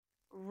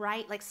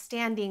right, like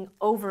standing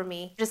over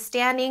me, just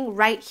standing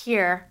right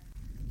here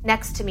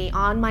next to me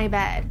on my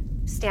bed,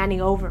 standing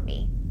over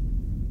me.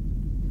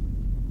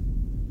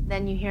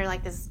 Then you hear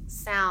like this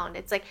sound.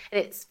 It's like,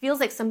 it feels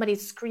like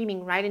somebody's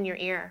screaming right in your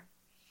ear.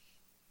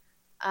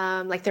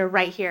 Like they're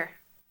right here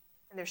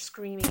and they're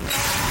screaming.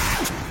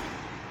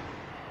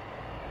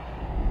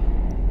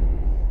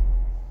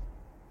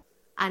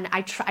 And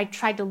I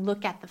tried to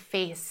look at the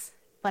face,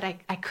 but I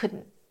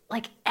couldn't.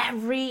 Like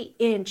every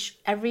inch,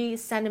 every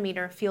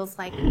centimeter feels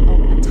like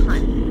a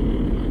ton.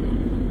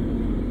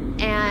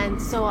 And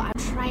so I'm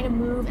trying to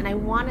move and I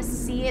want to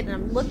see it and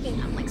I'm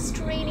looking, I'm like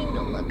straining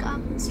to look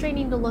up.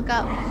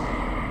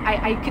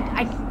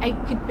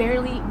 I could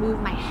barely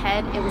move my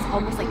head. It was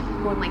almost like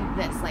going like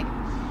this, like,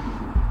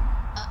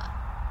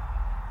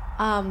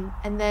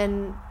 and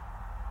then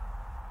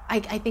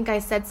I think I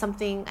said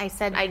something. I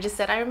just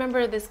said, I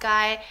remember this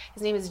guy,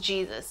 his name is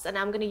Jesus, and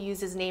I'm going to use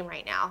his name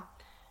right now.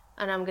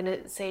 And I'm going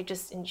to say,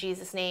 just in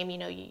Jesus' name,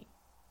 you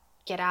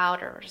get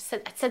out, or I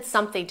said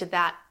something to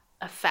that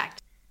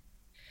effect.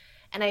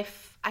 And I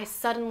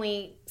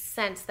suddenly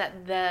sensed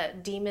that the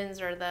demons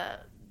or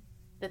the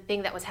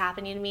thing that was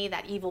happening to me,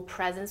 that evil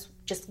presence,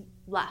 just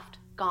left,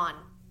 gone.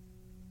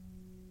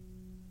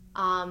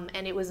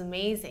 And it was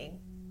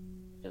amazing.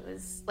 It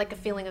was like a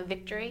feeling of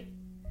victory.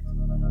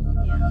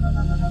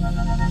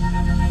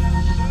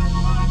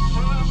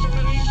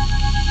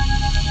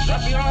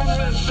 That the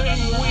only thing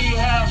we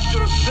have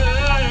to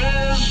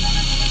fear is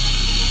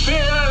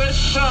fear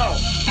itself.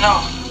 No.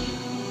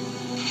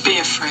 Be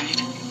afraid.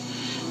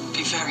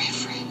 Be very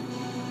afraid.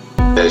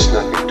 There is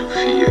nothing to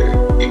fear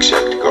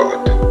except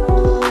God.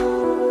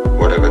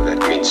 Whatever that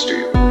means to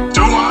you.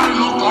 Do I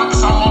look like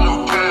someone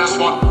who cares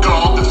what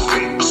God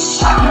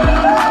thinks?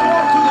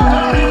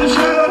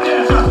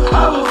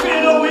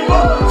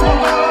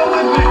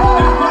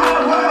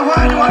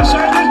 Why do I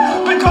say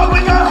this? Because we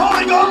got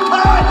Holy Ghost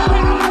power!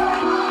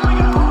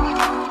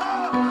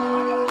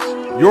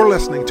 You're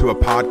listening to a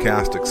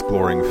podcast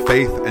exploring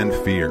faith and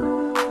fear,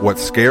 what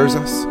scares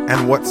us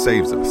and what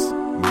saves us.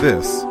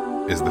 This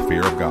is the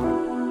fear of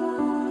God.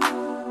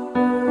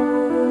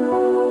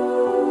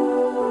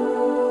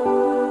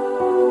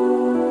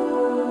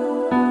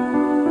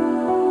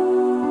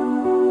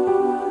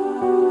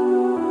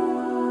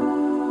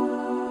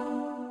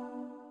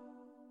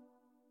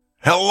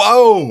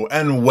 Hello,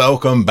 and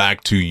welcome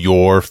back to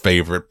your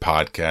favorite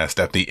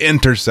podcast at the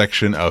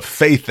intersection of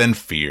faith and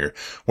fear,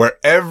 where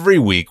every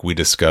week we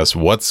discuss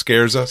what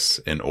scares us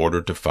in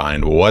order to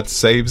find what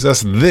saves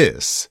us.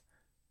 This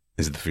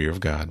is the fear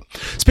of God.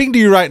 Speaking to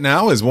you right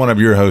now is one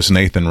of your hosts,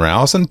 Nathan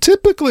Rouse, and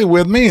typically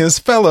with me is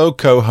fellow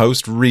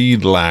co-host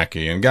Reed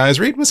Lackey. And guys,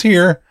 Reed was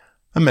here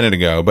a minute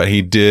ago, but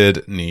he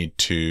did need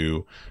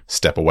to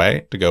step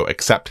away to go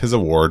accept his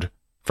award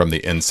from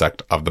the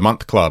Insect of the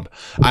Month Club.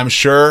 I'm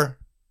sure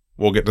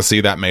we'll get to see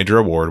that major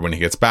award when he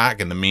gets back.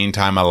 In the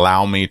meantime,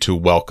 allow me to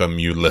welcome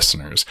you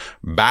listeners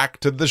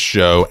back to the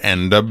show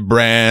and a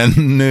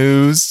brand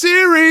new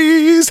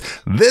series.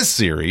 This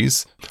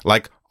series,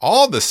 like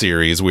all the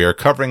series we are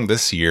covering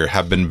this year,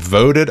 have been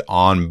voted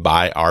on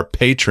by our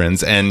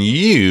patrons, and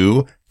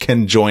you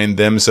can join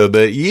them so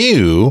that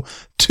you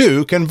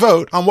too can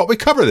vote on what we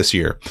cover this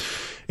year.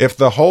 If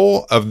the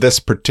whole of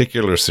this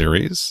particular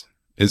series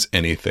is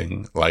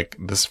anything like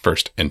this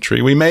first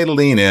entry, we may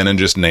lean in and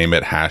just name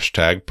it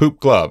hashtag Poop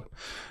Club.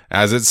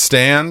 As it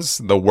stands,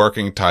 the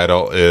working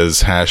title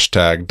is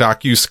hashtag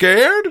Doc You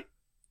Scared?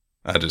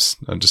 It's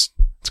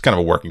kind of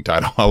a working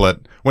title.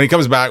 When he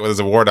comes back with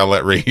his award, I'll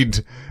let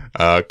Reed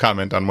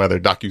comment on whether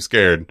Doc You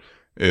Scared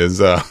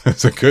is a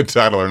good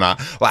title or not.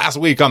 Last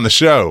week on the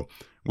show,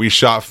 we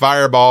shot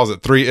fireballs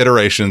at 3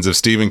 iterations of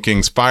Stephen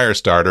King's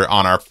Firestarter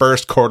on our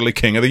first quarterly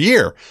King of the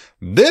Year.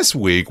 This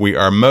week, we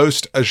are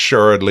most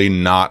assuredly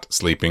not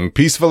sleeping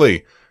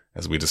peacefully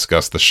as we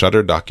discuss the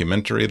Shudder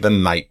documentary, The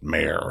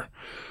Nightmare.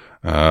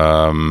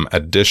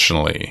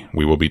 Additionally,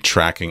 we will be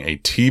tracking a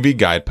TV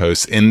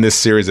guidepost in this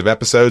series of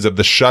episodes of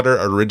the Shudder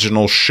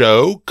original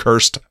show,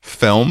 Cursed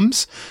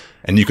Films,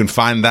 and you can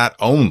find that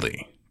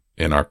only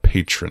in our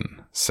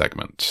patron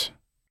segment.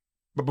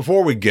 But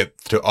before we get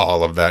to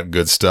all of that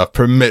good stuff,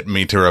 permit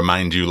me to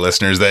remind you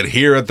listeners that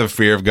here at the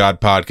Fear of God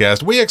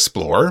podcast, we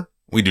explore,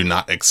 we do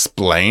not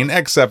explain,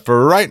 except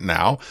for right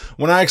now,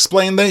 when I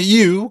explain that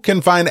you can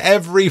find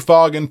every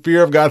fog and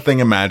fear of God thing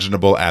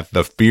imaginable at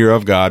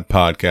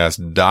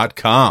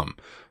thefearofgodpodcast.com,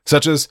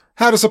 such as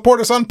how to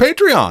support us on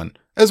Patreon,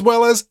 as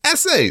well as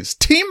essays,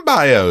 team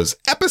bios,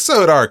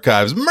 episode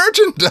archives,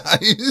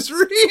 merchandise.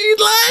 Reed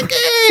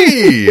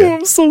Lackey!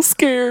 I'm so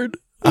scared.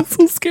 I'm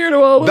so scared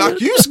of all of it. Doc,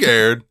 you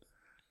scared?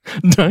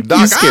 Doc,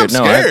 I'm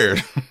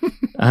scared.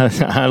 I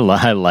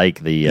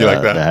like the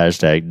like the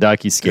hashtag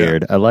Doc you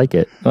scared. Yeah. I like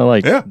it.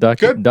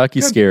 Doc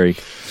you scary.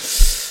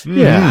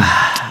 Yeah,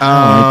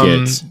 I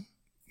like it.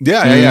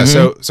 Yeah.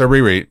 So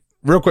Riri,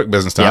 real quick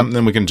business time, and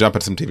then we can jump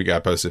at some TV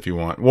guideposts if you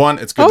want. One,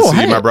 it's good to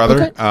see you, my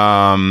brother. Okay.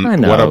 I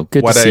know.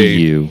 Good to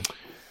see you.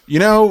 You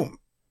know,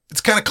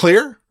 it's kind of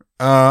clear.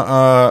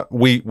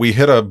 We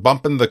hit a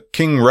bump in the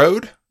King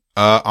Road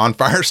on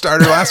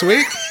Firestarter last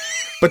week.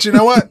 But you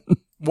know what?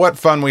 What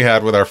fun we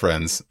had with our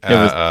friends.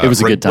 It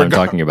was a good time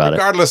talking about it.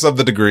 Regardless of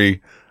the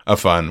degree of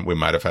fun we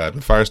might have had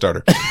with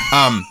Firestarter.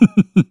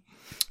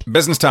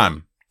 Business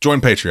time.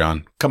 Join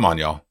Patreon. Come on,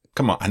 y'all.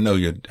 Come on. I know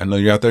you're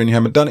out there and you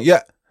haven't done it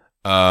yet.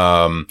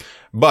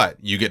 But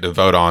you get to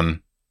vote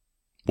on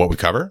what we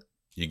cover.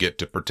 You get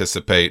to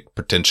participate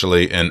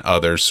potentially in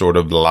other sort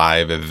of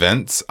live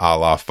events, a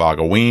la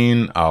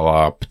Foggoween, a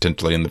la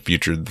potentially in the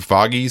future, the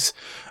Foggies.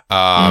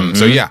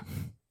 So yeah,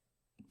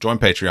 join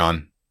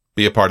Patreon,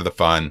 be a part of the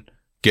fun,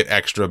 get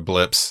extra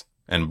blips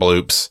and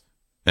bloops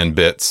and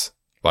bits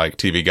like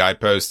TV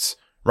guideposts.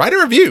 Write a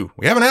review.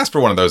 We haven't asked for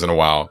one of those in a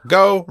while.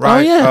 Go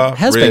write. It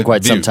has been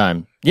quite some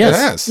time. Yes, it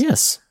has.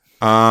 Yes.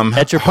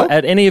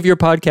 At any of your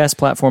podcast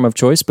platform of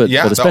choice, but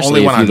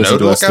especially the only one I know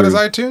to look at is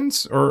through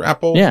iTunes or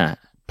Apple. Yeah,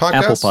 Podcasts.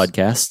 Apple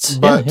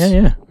Podcasts. But,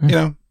 yeah. You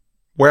know,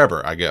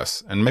 wherever, I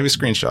guess, and maybe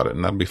screenshot it,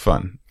 and that'd be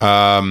fun.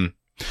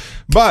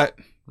 But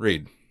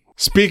Reed,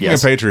 speaking of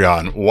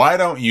Patreon, why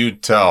don't you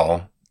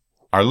tell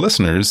our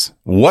listeners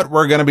what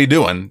we're going to be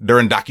doing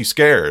during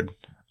DocuScared during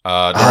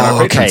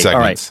our Patreon segments? All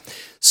right.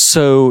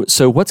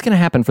 So what's going to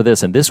happen for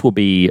this, and this will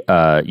be,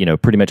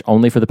 pretty much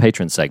only for the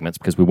patron segments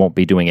because we won't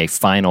be doing a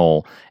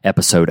final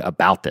episode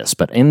about this.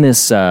 But in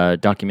this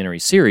documentary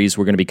series,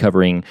 we're going to be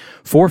covering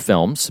 4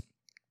 films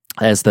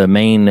as the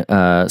main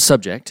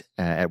subject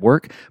at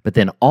work. But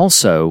then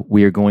also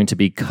we are going to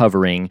be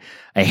covering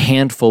a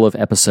handful of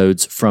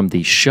episodes from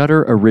the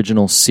Shudder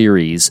original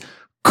series,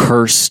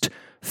 Cursed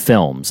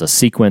Films, a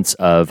sequence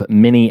of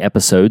mini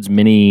episodes,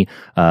 mini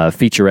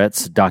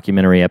featurettes,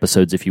 documentary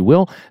episodes, if you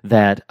will,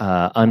 that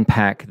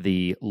unpack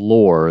the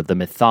lore, the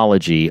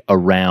mythology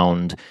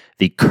around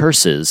the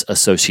curses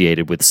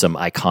associated with some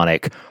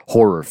iconic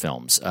horror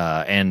films,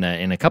 and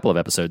in a couple of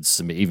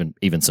episodes,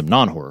 even some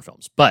non-horror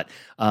films. But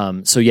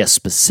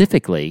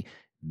specifically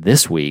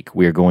this week,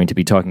 we are going to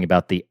be talking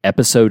about the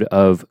episode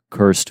of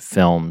Cursed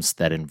Films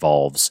that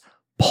involves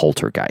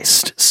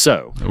Poltergeist.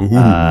 So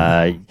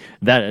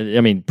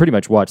pretty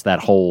much watch that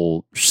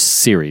whole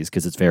series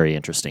because it's very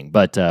interesting.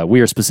 But we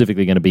are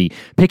specifically going to be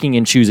picking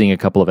and choosing a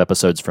couple of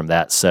episodes from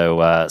that.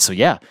 So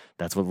yeah,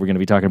 that's what we're going to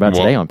be talking about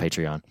today on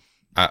Patreon.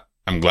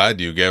 I'm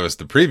glad you gave us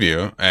the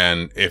preview,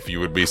 and if you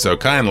would be so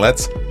kind,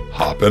 let's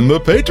hop in the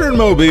Patron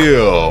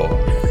Mobile.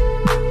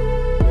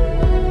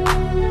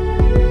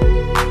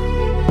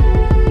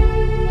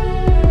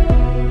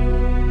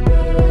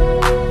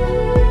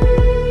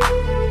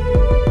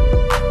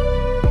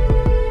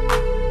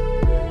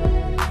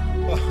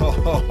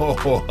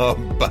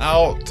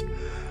 About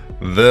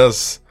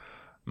this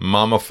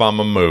Mama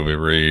Fama movie,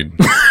 Reed.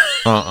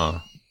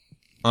 Can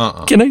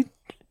I?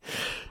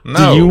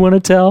 No. Do you want to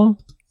tell?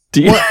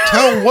 What?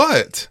 Tell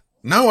what?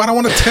 No, I don't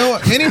want to tell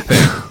anything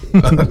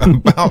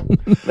about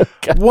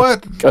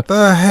what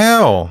the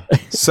hell.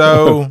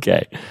 So,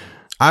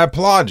 I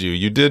applaud you.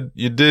 You did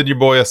your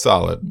boy a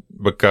solid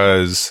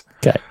because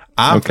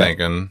I'm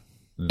thinking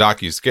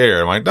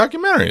DocuScared. I'm like,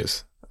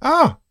 documentaries.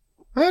 Oh.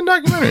 And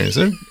documentaries,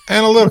 they're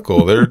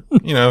analytical. They're,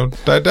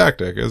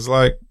 didactic. It's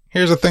like,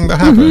 here's a thing that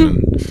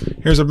happened. And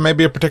here's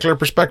maybe a particular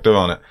perspective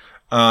on it.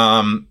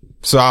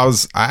 So I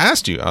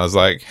asked you, I was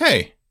like,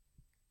 hey,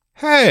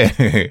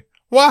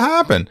 what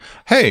happened?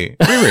 Hey,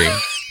 Riri,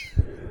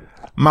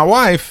 my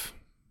wife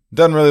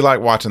doesn't really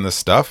like watching this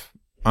stuff.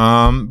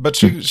 But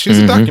she's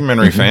a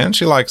documentary fan.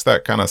 She likes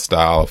that kind of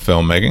style of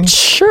filmmaking.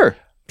 Sure.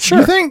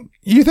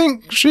 You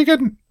think she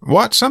could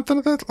watch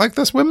something like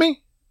this with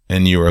me?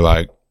 And you were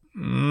like, I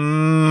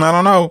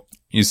don't know.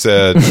 You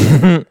said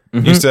some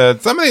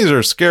of these are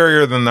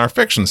scarier than our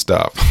fiction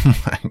stuff.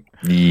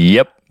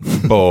 Yep.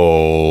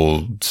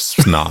 Bold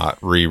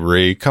snot,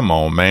 Riri. Come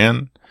on,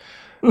 man.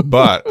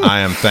 But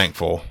I am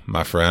thankful,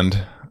 my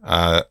friend.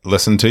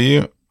 Listen to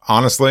you.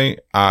 Honestly,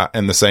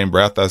 in the same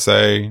breath, I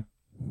say,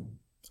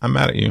 I'm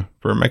mad at you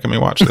for making me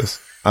watch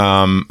this.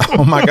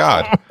 Oh my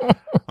God.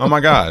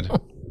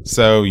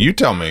 So you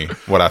tell me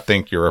what I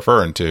think you're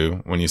referring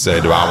to when you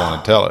say, do I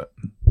want to tell it?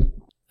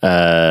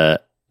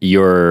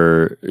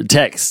 Your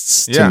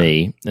texts to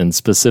me, and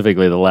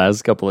specifically the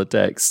last couple of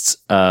texts,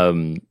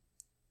 when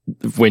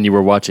you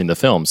were watching the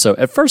film. So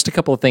at first, a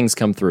couple of things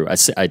come through.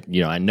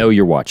 I know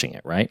you're watching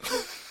it, right?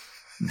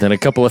 Then a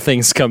couple of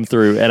things come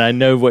through, and I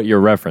know what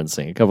you're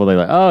referencing. A couple of things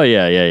like, oh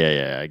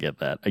yeah, I get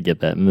that.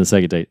 And the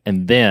second day,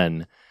 and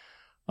then,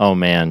 oh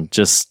man,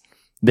 just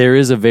there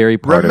is a very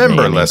part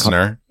remember, of me,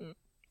 listener,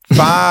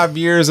 5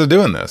 years of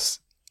doing this,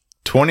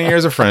 20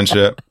 years of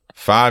friendship,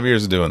 5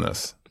 years of doing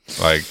this.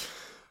 Like,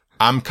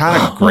 I'm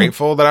kind of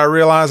grateful that I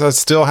realize I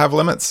still have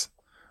limits,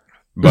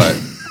 but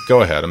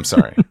go ahead. I'm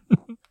sorry.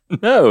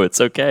 No,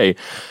 it's okay.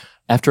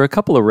 After a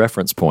couple of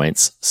reference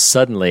points,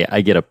 suddenly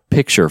I get a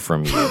picture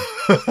from you.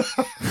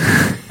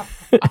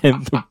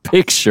 And the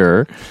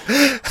picture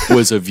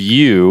was of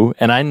you.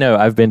 And I know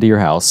I've been to your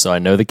house, so I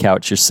know the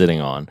couch you're sitting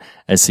on.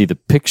 I see the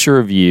picture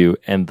of you,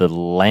 and the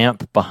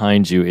lamp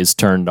behind you is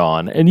turned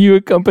on. And you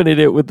accompanied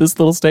it with this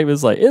little statement.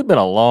 It's like, it's been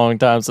a long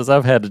time since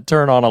I've had to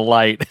turn on a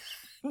light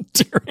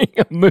during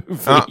a movie.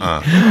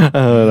 And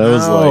I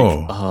was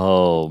like,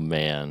 oh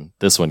man,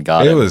 this one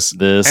got it.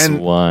 This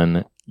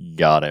one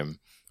Got him.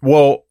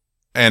 Well,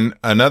 and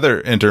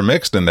another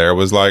intermixed in there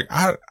was like,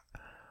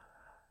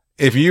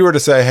 if you were to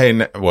say,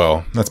 hey,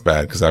 well, that's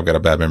bad because I've got a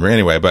bad memory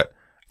anyway, but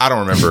I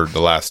don't remember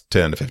the last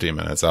 10 to 15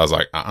 minutes. I was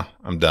like,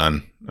 I'm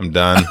done.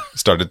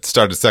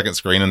 Started second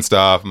screen and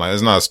stuff.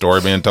 There's not a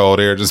story being told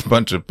here. Just a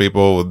bunch of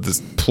people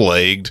just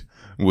plagued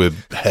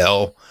with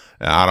hell.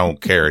 And I don't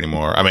care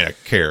anymore. I mean, I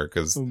care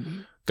because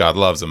God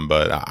loves them,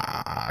 but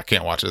I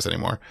can't watch this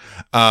anymore.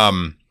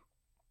 Well,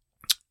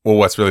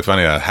 what's really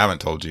funny that I haven't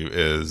told you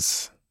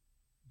is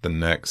the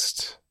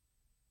next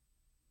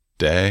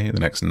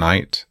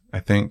night, I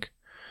think.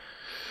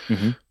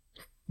 Mm-hmm.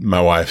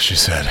 My wife,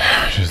 she's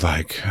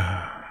like,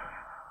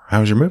 how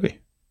was your movie?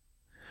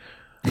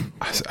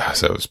 I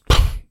said, it was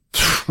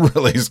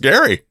really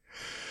scary.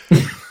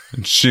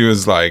 And she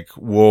was like,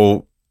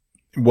 well,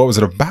 what was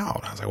it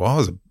about? I was like, well,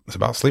 it was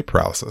about sleep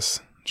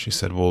paralysis. She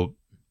said, well,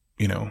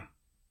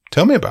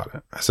 tell me about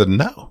it. I said,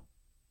 no,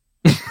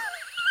 I'm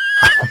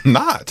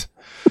not.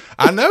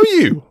 I know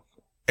you.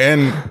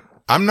 And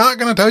I'm not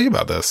going to tell you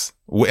about this.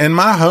 In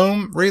my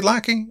home, Reed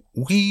Lackey,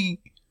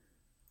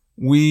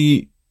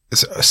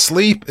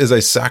 sleep is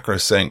a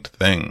sacrosanct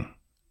thing.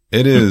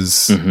 It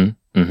is a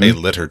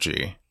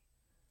liturgy.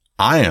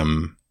 I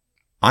am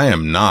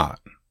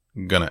not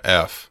gonna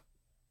F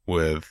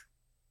with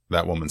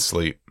that woman's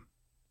sleep.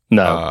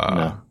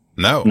 No,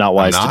 not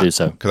wise to do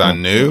so. Because I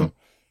knew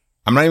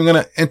I'm not even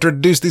gonna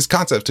introduce these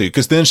concepts to you.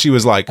 Because then she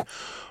was like,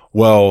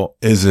 "Well,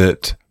 is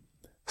it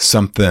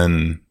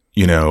something?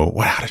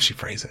 How did she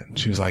phrase it?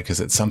 She was like, "Is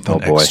it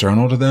something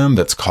external to them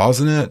that's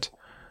causing it?"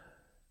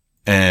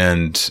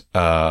 And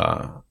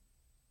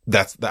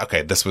that's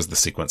okay. This was the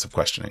sequence of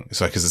questioning. It's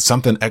like, is it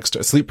something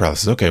extra? Sleep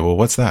paralysis. Okay, well,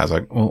 what's that? I was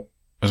like, well,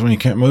 it's when you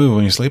can't move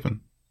when you're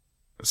sleeping.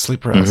 It's sleep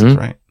paralysis,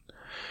 right?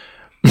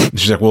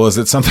 She's like, well, is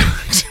it something? I'm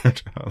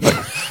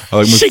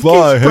like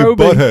McFly, hey,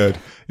 butthead.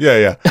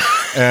 Yeah.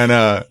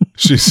 And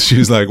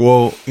she's like,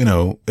 well,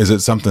 is it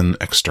something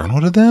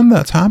external to them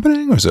that's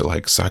happening, or is it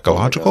like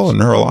psychological or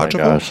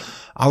neurological?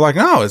 I was like,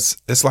 no,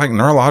 it's like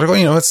neurological.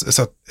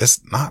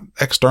 It's not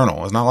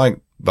external. It's not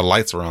like the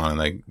lights are on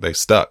and they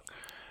stuck.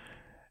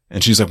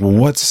 And she's like,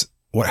 well,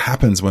 what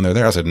happens when they're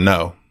there? I said,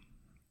 nope.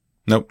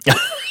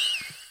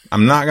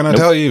 I'm not going to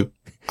tell you.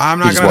 I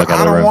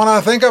don't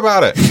want to think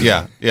about it.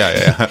 Yeah.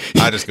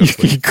 I just go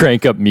sleep. You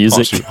crank up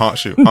music. Haunt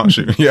shoot.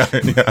 Yeah.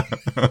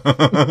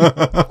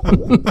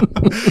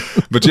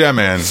 But yeah,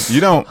 man,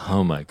 you don't.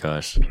 Oh my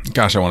gosh.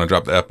 Gosh, I want to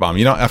drop the F-bomb.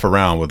 You don't F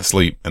around with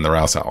sleep in the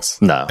Rouse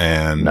house. No.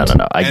 No.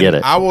 I get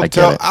it.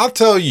 I'll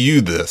tell you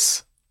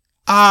this.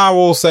 I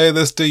will say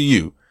this to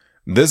you.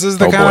 This is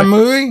the kind of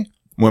movie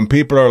when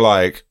people are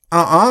like,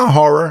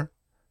 horror.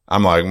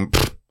 I'm like,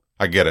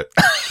 I get it.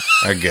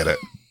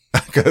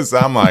 Because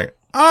I'm like,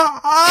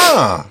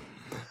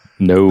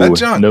 No,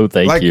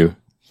 thank you.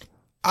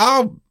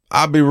 I'll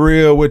be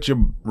real with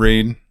you,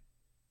 Reed.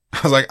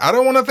 I was like, I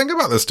don't want to think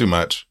about this too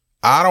much.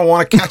 I don't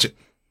want to catch it.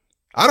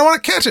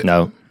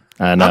 No,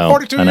 I know. I'm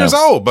 42 years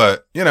old,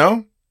 but,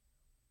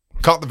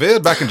 caught the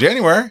vid back in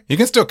January. You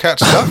can still catch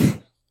stuff.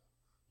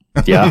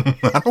 Yeah.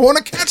 I don't want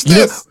to catch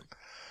this.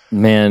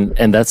 Man,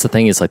 and that's the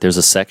thing is like there's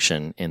a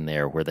section in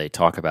there where they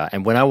talk about,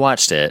 and when I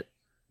watched it,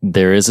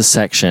 there is a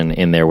section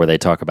in there where they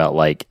talk about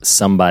like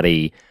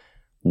somebody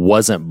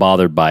wasn't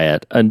bothered by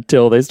it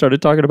until they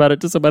started talking about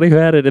it to somebody who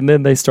had it, and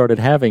then they started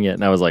having it,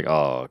 and I was like,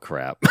 oh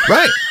crap.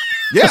 Right.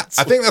 Yeah.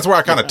 I think that's where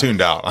I kind of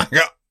tuned out. I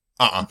go,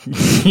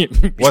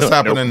 what's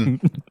happening?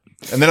 Nope.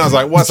 And then I was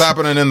like, what's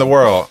happening in the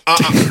world?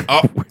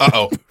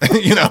 Uh-oh.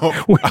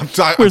 I'm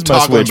toggling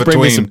between.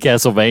 Bring me some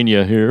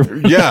Castlevania here.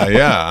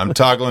 Yeah. I'm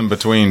toggling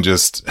between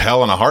just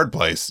hell and a hard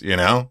place,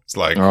 It's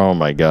like, oh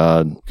my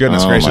God.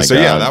 Goodness gracious. So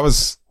yeah, that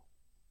was,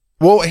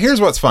 well, here's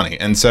what's funny.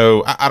 And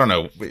so I don't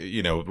know,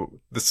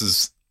 this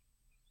is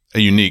a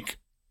unique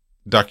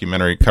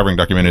documentary. Covering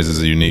documentaries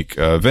is a unique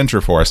venture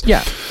for us.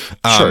 Yeah.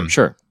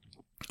 Sure.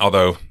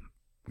 Although,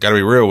 gotta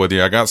be real with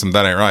you, I got some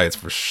That Ain't Right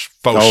for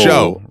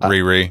show,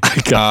 Riri.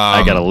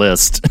 I got a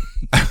list.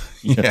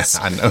 Yes,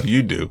 I know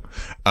you do.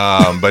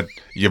 But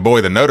your boy,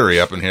 the notary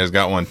up in here, has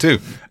got one too.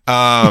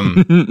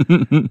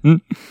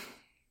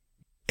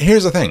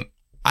 Here's the thing.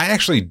 I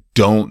actually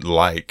don't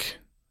like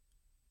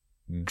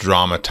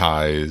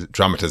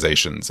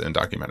dramatizations in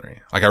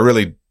documentary. Like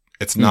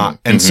it's not.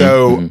 And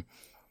so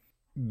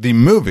the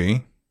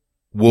movie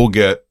will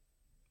get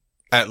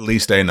at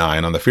least a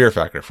 9 on the fear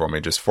factor for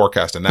me, just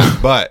forecasting that.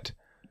 But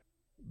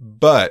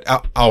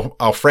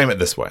I'll frame it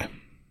this way.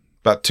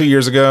 About 2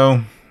 years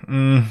ago,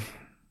 on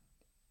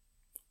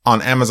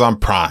Amazon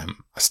Prime,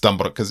 I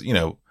stumbled because you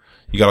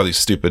got all these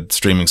stupid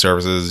streaming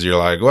services. You're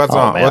like, what's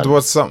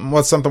what's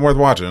something worth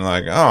watching?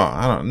 Like,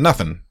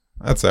 nothing.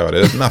 That's how it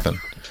is. Nothing.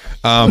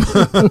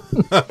 Water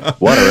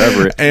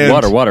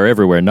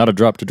everywhere. Not a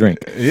drop to drink.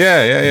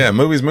 Yeah.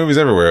 Movies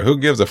everywhere. Who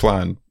gives a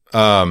flying?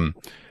 And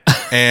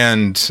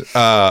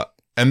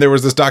there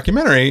was this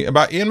documentary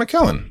about Ian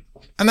McKellen,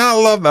 and I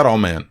love that old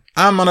man.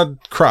 I'm gonna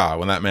cry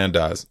when that man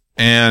dies.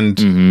 And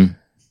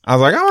I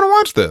was like, I want to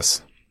watch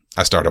this.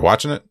 I started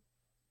watching it.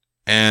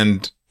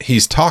 and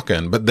he's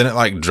talking, but then it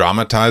like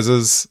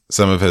dramatizes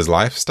some of his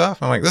life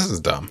stuff. I'm like, this is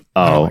dumb.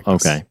 Oh, like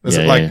this. okay. This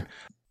is like,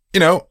 you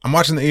know, I'm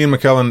watching the Ian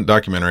McKellen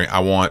documentary. I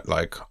want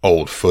like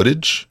old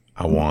footage.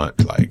 I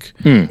want like,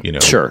 you know,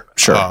 sure.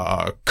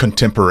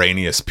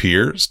 Contemporaneous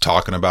peers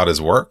talking about his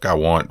work. I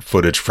want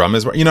footage from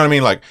his work. You know what I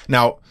mean? Like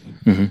now,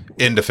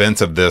 in defense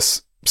of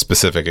this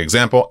specific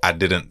example, I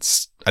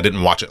didn't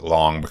watch it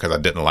long because I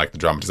didn't like the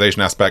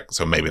dramatization aspect.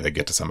 So maybe they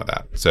get to some of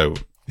that. So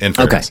in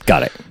fairness. Okay,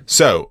 got it.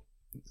 So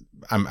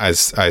I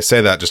say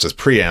that just as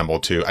preamble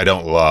to, I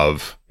don't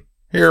love,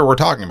 here we're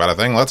talking about a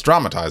thing, let's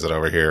dramatize it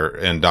over here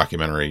in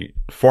documentary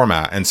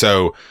format. And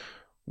so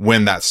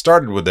when that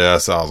started with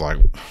this, I was like,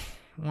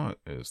 what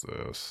is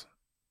this?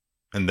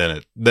 And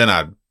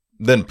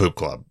then Poop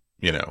Club,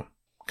 you know,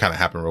 kind of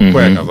happened real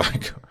quick. I was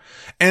like,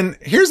 and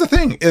here's the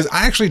thing is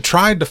I actually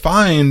tried to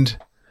find,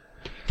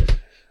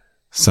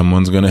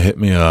 someone's going to hit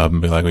me up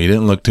and be like, well, you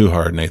didn't look too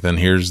hard, Nathan.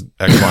 Here's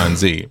X, Y, and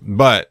Z.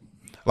 But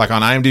like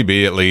on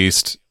IMDb, at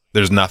least,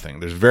 there's nothing.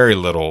 There's very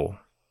little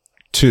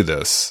to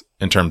this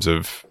in terms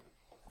of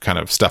kind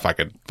of stuff I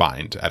could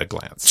find at a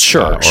glance.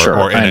 Sure.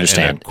 Or I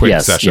understand. In a quick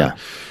Yes, session. yeah.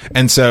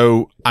 And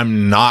so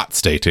I'm not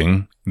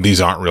stating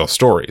these aren't real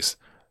stories.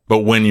 But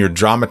when you're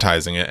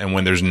dramatizing it and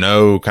when there's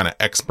no kind of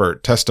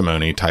expert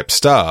testimony type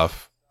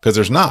stuff, because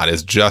there's not,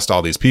 it's just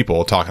all these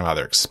people talking about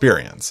their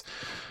experience.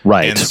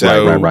 Right. And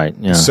so, Right.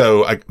 Yeah.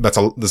 So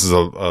this is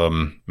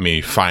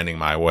me finding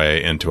my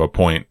way into a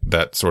point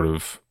that sort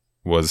of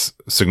was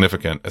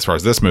significant as far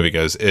as this movie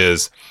goes.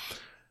 Is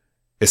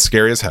it's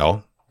scary as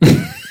hell,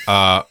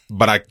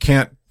 but I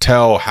can't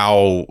tell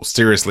how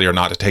seriously or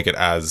not to take it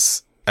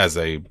as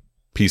a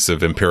piece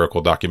of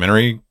empirical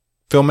documentary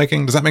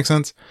filmmaking. Does that make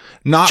sense?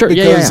 Not sure,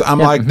 because I'm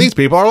like, mm-hmm. these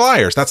people are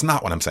liars. That's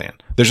not what I'm saying.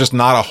 There's just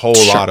not a whole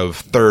lot of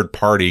third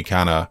party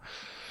kind of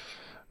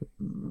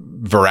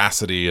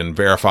veracity and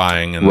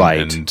verifying and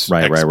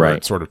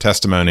expert sort of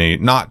testimony,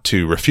 not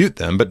to refute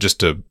them, but just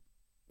to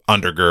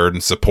undergird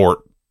and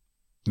support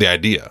the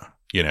idea,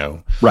 you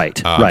know? Right.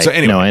 So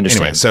anyway, no, I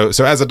understand. Anyway,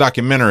 so as a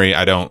documentary,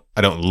 I don't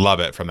love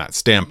it from that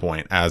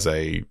standpoint as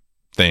a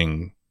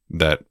thing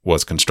that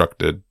was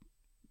constructed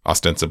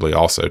ostensibly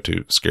also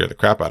to scare the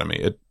crap out of me.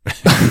 It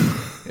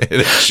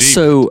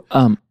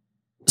achieved.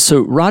 So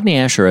Rodney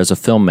Asher as a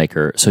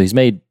filmmaker, so he's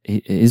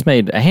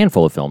made a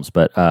handful of films,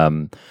 but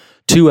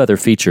two other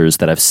features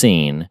that I've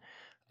seen.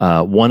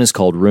 One is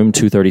called Room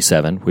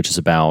 237, which is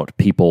about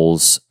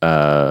people's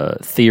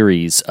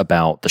theories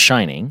about The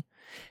Shining,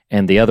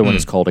 and the other one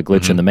is called A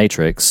Glitch in the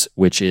Matrix,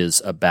 which is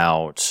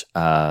about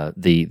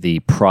the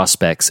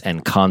prospects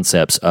and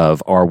concepts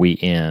of, are we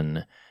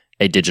in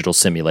a digital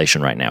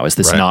simulation right now? Is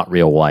this not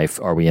real life?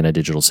 Are we in a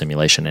digital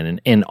simulation?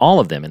 And in all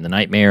of them, in The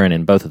Nightmare and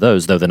in both of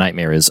those, though The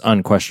Nightmare is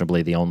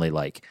unquestionably the only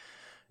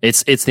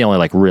it's the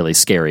only really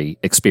scary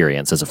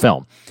experience as a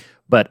film.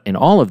 But in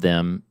all of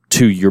them,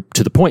 to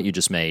the point you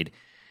just made,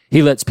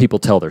 he lets people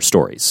tell their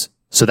stories.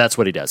 So that's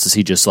what he does. Is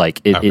he just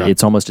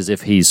it's almost as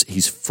if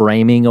he's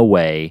framing a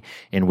way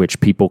in which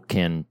people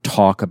can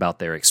talk about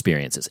their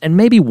experiences. And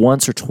maybe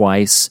once or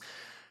twice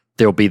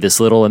there'll be this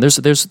little, and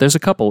there's a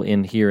couple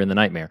in here in The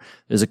Nightmare.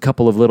 There's a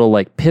couple of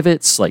little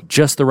pivots,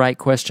 just the right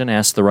question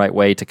asked the right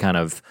way to kind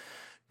of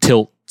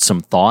tilt some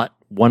thought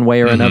one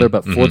way or another.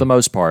 But for the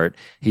most part,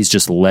 he's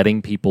just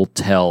letting people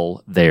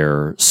tell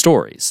their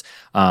stories,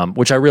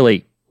 which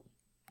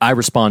I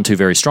respond to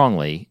very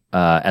strongly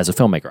as a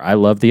filmmaker. I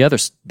love the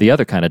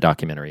other kind of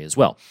documentary as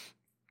well.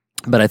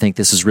 But I think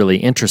this is really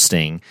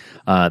interesting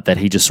that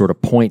he just sort of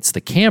points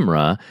the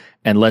camera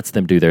and lets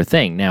them do their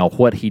thing. Now,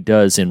 what he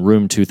does in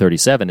Room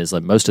 237 is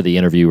most of the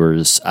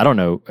interviewers, I don't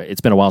know,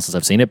 it's been a while since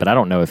I've seen it, but I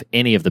don't know if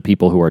any of the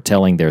people who are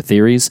telling their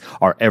theories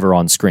are ever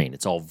on screen.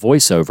 It's all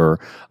voiceover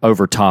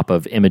over top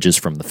of images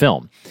from the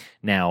film.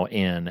 Now,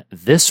 in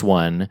this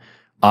one,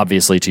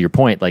 obviously, to your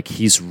point,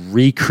 he's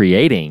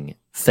recreating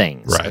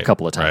things a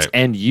couple of times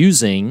and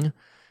using,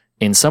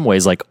 in some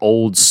ways,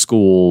 old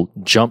school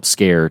jump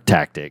scare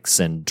tactics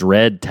and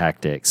dread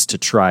tactics to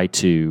try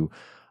to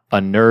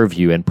unnerve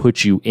you and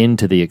put you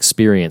into the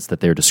experience that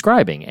they're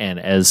describing. And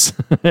as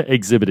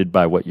exhibited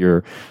by what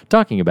you're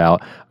talking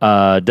about,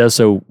 does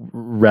so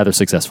rather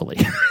successfully.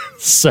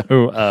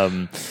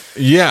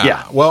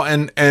 Yeah. Well,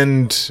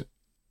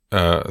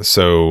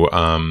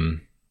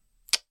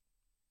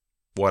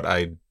 what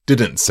I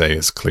didn't say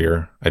is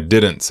clear. I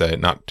didn't say,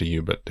 not to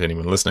you, but to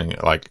anyone listening,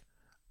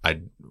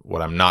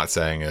 what I'm not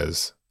saying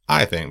is,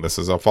 I think this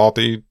is a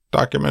faulty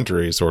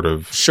documentary sort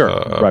of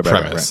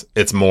premise. Right.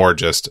 It's more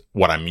just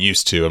what I'm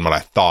used to, and what I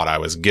thought I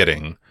was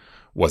getting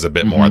was a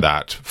bit more of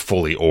that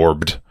fully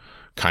orbed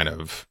kind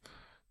of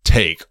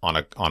take on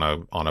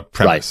a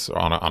premise or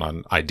on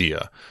an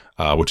idea,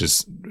 which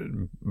is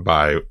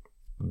by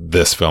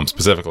this film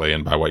specifically,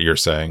 and by what you're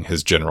saying,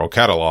 his general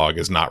catalog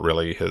is not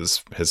really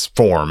his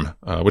form,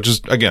 which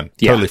is again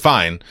totally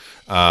fine.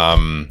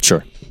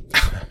 Sure.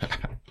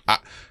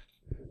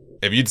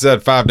 If you'd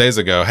said 5 days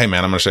ago, hey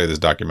man, I'm going to show you this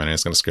documentary,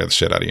 it's going to scare the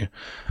shit out of you,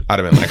 I'd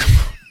have been like,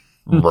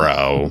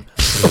 bro.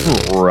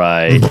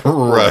 Right.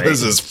 Bro,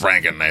 this is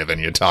Frank and Nathan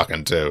you're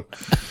talking to.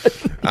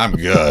 I'm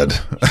good.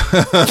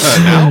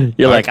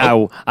 You're like,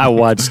 I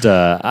watched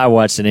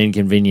an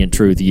Inconvenient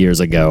Truth years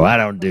ago. I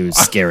don't do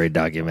scary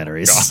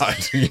documentaries.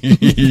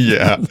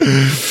 Yeah.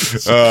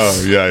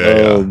 Oh,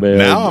 yeah. Oh, man.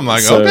 Now I'm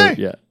like, So,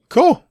 okay, yeah.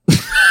 cool.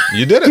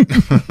 You did it.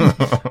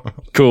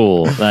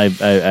 Cool.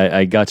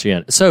 I got you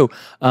in. So,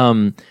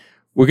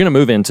 we're going to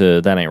move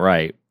into That Ain't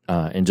Right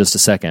in just a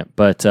second.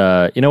 But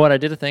you know what? I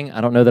did a thing.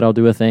 I don't know that I'll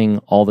do a thing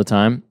all the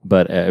time,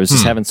 but I was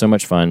just having so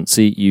much fun.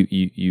 See,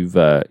 you've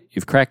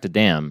cracked a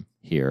dam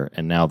here,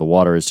 and now the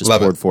water is just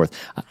poured forth.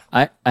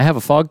 I have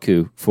a fog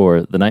coup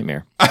for the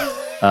nightmare.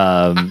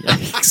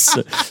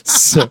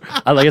 So,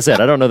 like I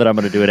said, I don't know that I'm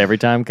going to do it every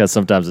time because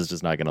sometimes it's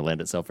just not going to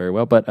lend itself very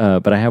well. But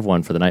I have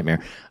one for the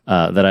nightmare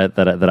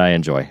that I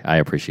enjoy. I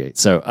appreciate.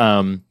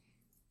 So,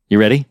 you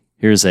ready?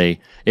 Here's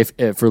if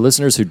for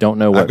listeners who don't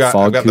know what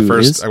fog coup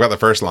is. I've got the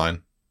first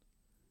line.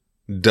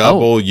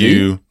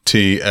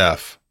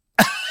 WTF.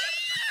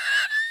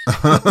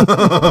 I've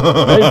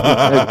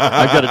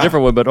got a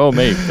different one, but that one.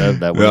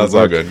 That's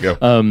all good.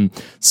 Go.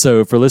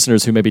 So for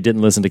listeners who maybe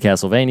didn't listen to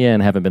Castlevania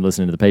and haven't been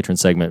listening to the patron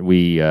segment,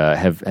 we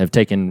have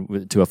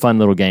taken to a fun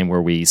little game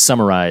where we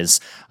summarize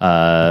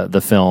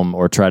the film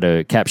or try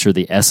to capture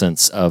the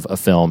essence of a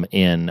film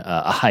in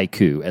a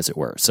haiku, as it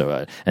were.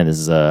 So and this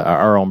is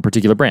our own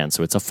particular brand,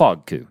 so it's a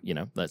fog coup.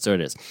 So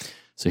it is.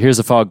 So here's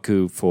a fog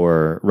coup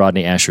for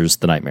Rodney Asher's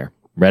The Nightmare.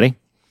 Ready?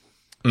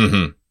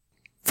 Mm-hmm.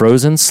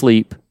 Frozen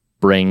sleep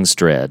brings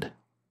dread.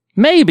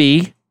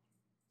 Maybe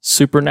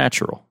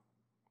supernatural.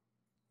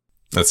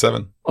 That's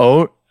 7.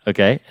 Oh,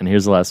 okay. And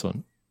here's the last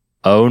one.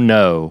 Oh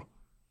no,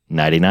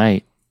 nighty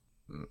night.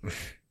 I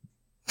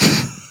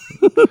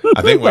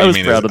think what you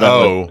mean is,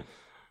 one.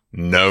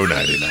 No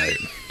nighty night.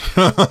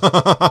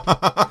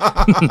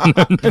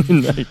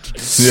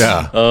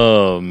 Yeah.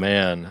 Oh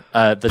man.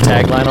 The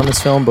tagline on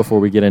this film, before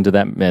we get into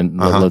that, and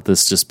let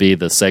this just be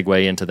the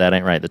segue into That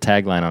Ain't Right. The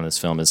tagline on this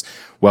film is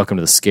 "Welcome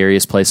to the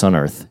scariest place on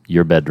earth,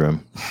 your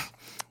bedroom."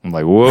 I'm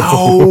like, whoa,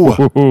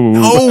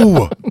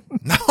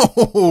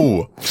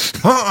 no.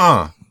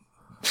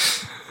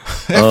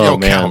 Oh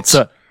man.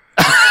 So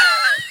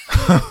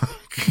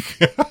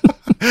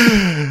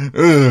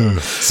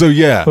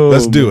yeah,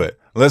 let's do it.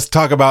 Let's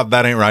talk about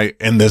That Ain't Right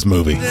in this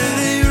movie.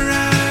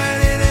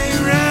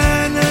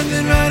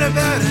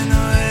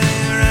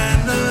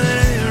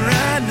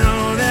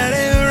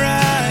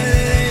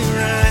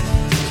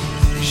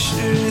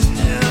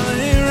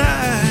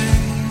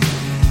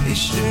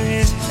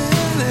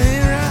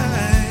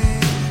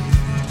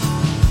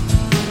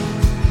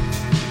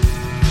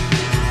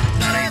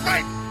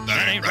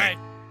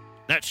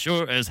 That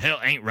sure as hell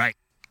ain't right.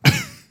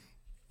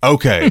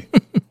 Okay.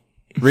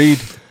 Reed,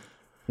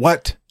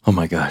 what? Oh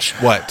my gosh.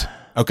 What?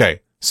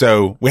 Okay.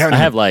 So we haven't. I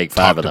have like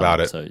 5 of them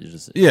about it. So you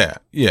just... Yeah.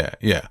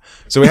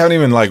 So we haven't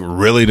even like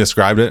really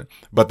described it,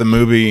 but the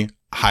movie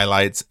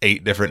highlights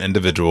 8 different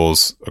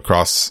individuals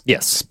across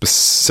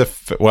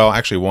specific. Well,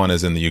 actually, one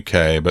is in the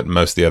UK, but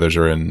most of the others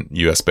are in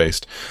US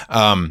based.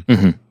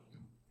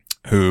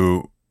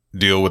 Who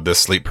deal with this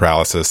sleep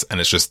paralysis, and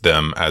it's just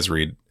them, as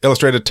Reed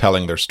illustrated,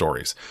 telling their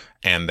stories,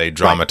 and they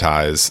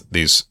dramatize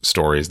these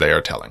stories they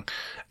are telling.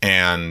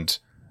 And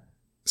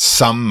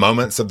some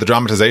moments of the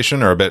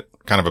dramatization are a bit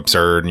kind of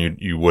absurd, and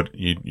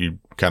you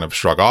kind of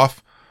shrug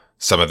off.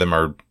 Some of them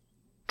are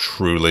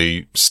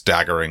truly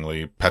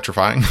staggeringly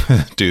petrifying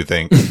to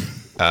think,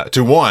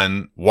 to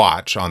one,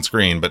 watch on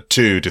screen, but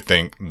 2, to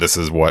think this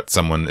is what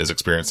someone is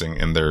experiencing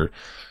in their,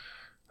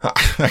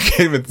 I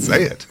can't even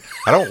say it.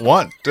 I don't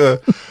want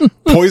to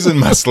poison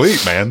my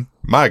sleep, man.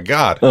 My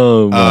God.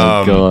 Oh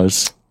my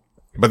gosh.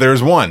 But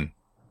there's one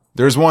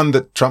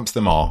that trumps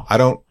them all. I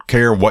don't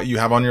care what you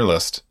have on your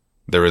list.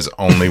 There is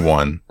only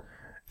one.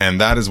 And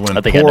that is when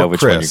I think poor I know which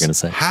Chris, one you're going to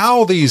say.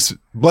 How these,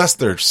 bless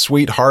their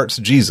sweet hearts,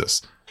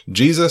 Jesus,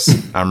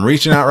 I'm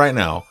reaching out right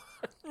now.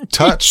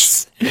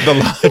 Touch the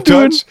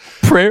lives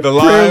prayer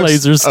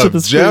lasers of to the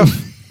Jeff,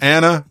 screen.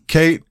 Anna,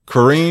 Kate,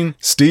 Corrine,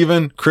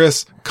 Stephen,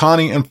 Chris,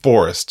 Connie, and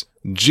Forrest.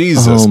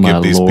 Jesus,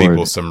 give these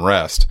people some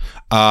rest.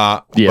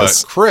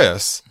 But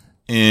Chris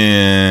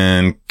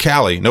in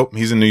Cali, nope,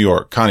 he's in New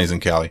York. Connie's in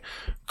Cali.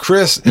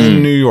 Chris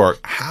in New York.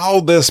 How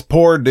this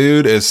poor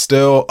dude is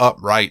still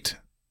upright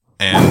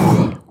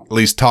and at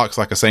least talks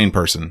like a sane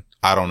person.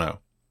 I don't know.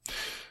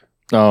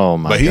 Oh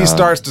my God. But he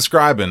starts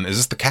describing, is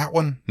this the cat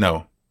one?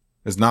 No,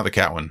 it's not the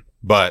cat one.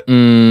 But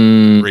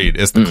Reed,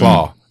 it's the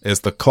claw.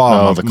 It's the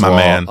claw, my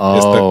man.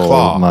 It's the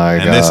claw. My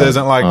and God. this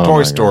isn't like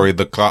Toy Story,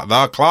 the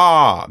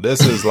claw. This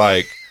is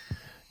like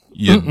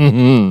your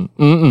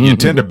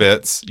tender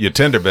bits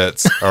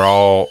are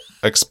all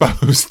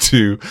exposed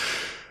to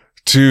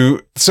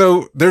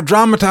so they're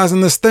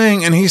dramatizing this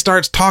thing, and he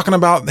starts talking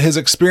about his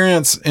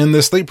experience in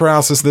this sleep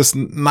paralysis, this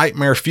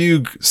nightmare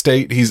fugue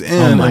state he's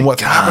in, and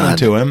what's happening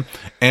to him.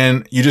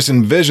 And you just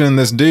envision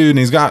this dude, and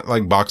he's got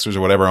like boxers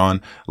or whatever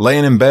on,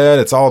 laying in bed.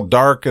 It's all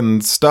dark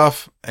and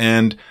stuff.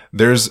 And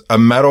there's a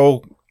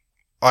metal,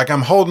 like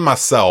I'm holding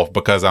myself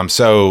because I'm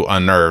so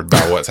unnerved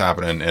by what's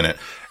happening in it.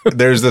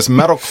 There's this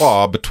metal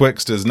claw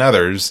betwixt his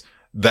nethers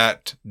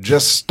that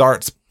just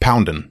starts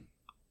pounding.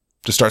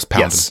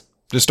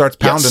 Just starts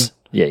pounding. Yes.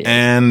 Yeah.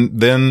 And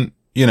then,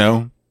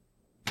 then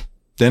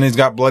he's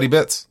got bloody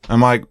bits.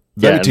 I'm like,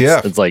 Yeah,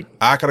 WTF. it's like,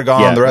 I could have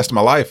gone the rest of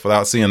my life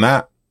without seeing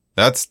that.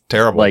 That's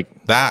terrible.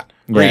 Like, that.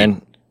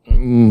 Man,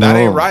 That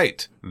ain't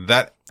right.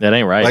 That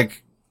ain't right.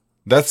 Like,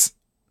 that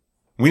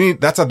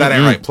ain't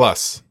right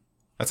plus.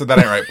 That's a that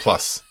ain't right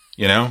plus.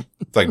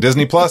 It's like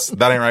Disney Plus,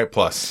 that ain't right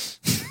plus.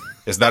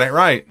 It's that ain't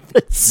right,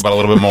 but a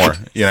little bit more,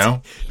 You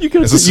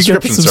got It's a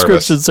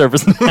subscription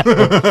service now.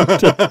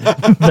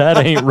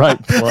 That ain't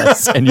right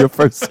plus, and your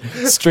first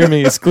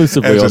streaming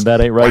exclusively on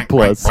That Ain't Right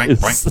Plus.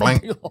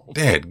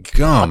 Dead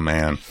gum,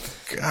 man.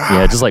 God.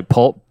 Yeah, just like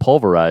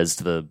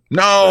pulverized the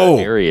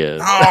area.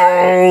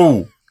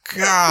 No,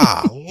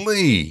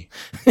 golly,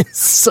 It's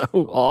so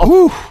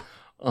awful.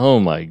 Oh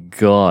my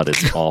God,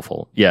 it's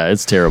awful. Yeah,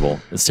 it's terrible.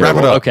 It's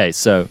terrible. Wrap it up. Okay,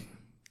 so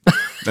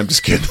I'm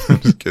just kidding.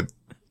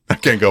 I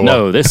can't go on.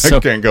 no, I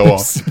can't go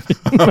on.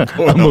 I'm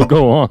gonna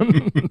go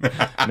on.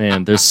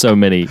 Man, there's so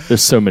many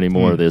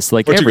more of this.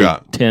 Like What you every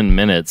got? 10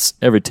 minutes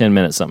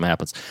something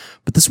happens.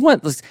 But this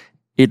one,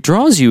 it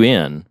draws you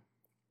in,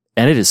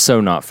 and it is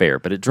so not fair.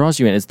 But it draws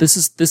you in.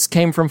 This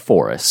came from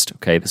Forrest.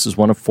 Okay, this is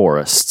one of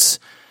Forrest's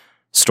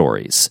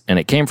stories, and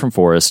it came from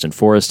Forrest. And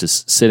Forrest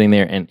is sitting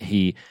there, and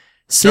he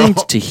seemed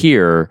to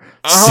hear.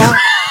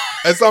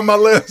 It's on my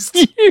list.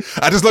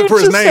 I just looked for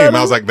his name.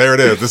 I was like, there it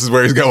is. This is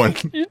where he's going.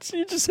 You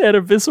just had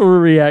a visceral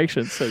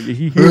reaction. So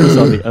he hears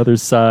on the other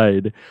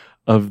side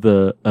of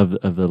the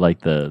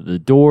like the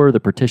door, the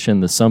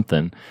partition, the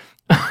something,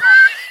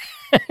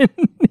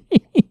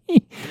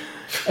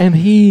 and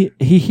he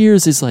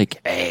hears is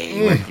like,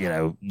 hey,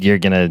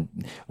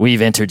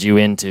 we've entered you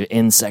into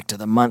Insect of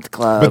the Month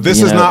Club. But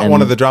this is not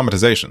one of the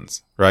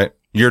dramatizations, right?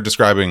 You're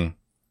describing.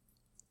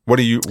 Where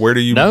do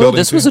you? No,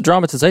 this was a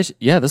dramatization.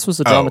 Yeah, this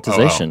was a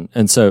dramatization.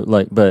 And so,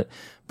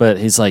 but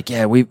he's like,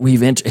 yeah, we've.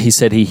 He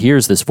said he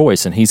hears this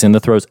voice, and he's in the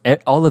throes.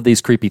 All of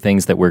these creepy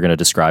things that we're going to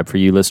describe for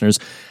you listeners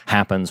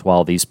happens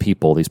while these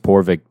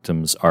poor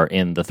victims, are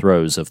in the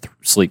throes of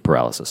sleep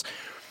paralysis.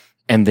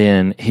 And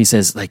then he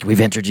says, like, we've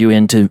entered you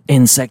into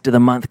Insect of the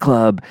Month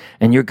Club,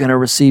 and you're going to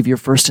receive your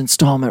first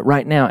installment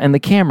right now. And the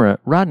camera,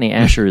 Rodney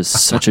Asher is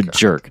such a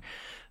jerk.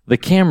 The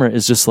camera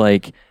is just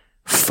like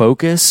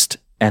focused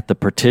at the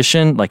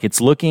partition, like it's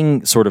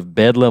looking sort of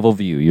bed level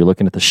view. You're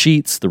looking at the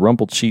sheets, the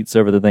rumpled sheets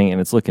over the thing, and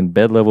it's looking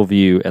bed level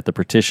view at the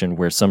partition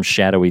where some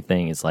shadowy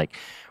thing is like,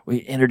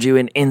 we entered you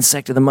in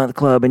Insect of the Month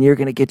Club, and you're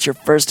going to get your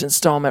first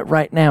installment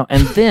right now.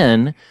 And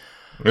then,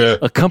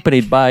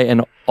 accompanied by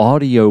an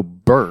audio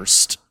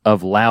burst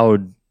of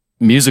loud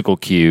musical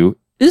cue,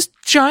 this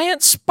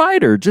giant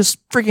spider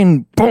just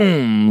freaking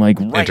boom, like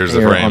right Enters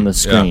there the frame. on the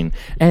screen.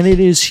 Yeah. And it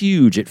is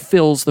huge. It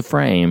fills the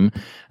frame.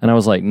 And I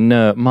was like,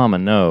 no, Mama,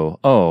 no.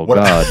 Oh,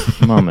 God,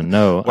 Mama,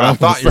 no. What I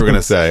thought you were going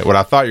to say,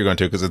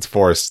 because it's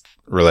Forrest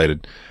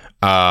related,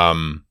 is...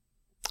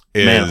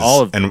 Man,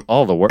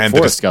 all the work,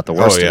 Forrest got the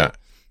worst of it.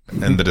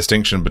 And the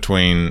distinction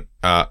between,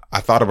 I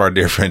thought of our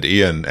dear friend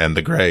Ian and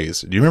the Greys.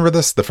 Do you remember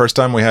this? The first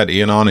time we had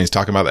Ian on, he's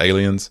talking about the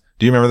aliens.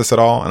 Do you remember this at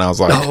all? And I was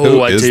like,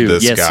 who is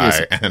this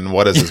guy? Yes. And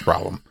what is his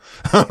problem?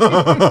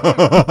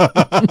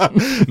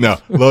 No,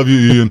 love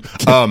you, Ian.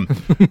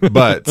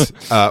 But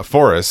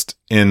Forrest,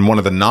 in one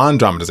of the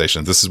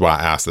non-dramatizations, this is why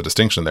I asked the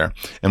distinction there.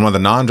 In one of the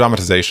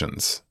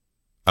non-dramatizations,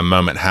 a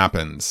moment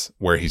happens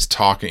where he's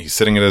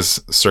sitting at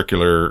his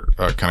circular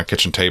kind of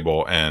kitchen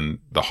table, and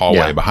the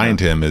hallway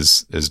behind him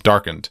is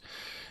darkened.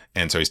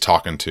 And so he's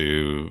talking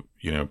to,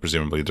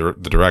 presumably the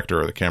director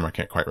or the camera, I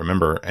can't quite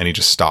remember. And he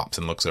just stops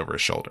and looks over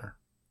his shoulder.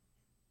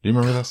 Do you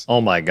remember this?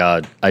 Oh my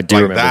God. I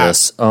do remember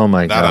this. Oh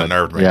my God. That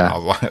unnerved me.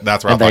 Yeah.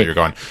 That's where I thought you were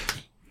going.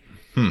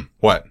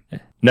 What?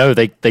 No,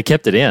 they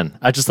kept it in.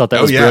 I just thought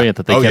that was brilliant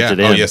that they kept it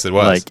in. Oh, yes, it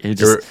was. Like,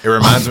 it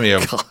reminds me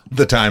of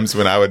the times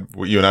when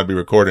you and I'd be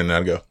recording and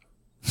I'd go,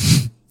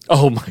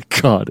 oh my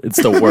God,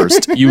 it's the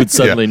worst. You would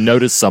suddenly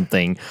notice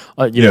something,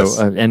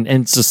 and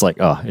it's just like,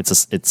 it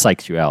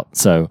psychs you out.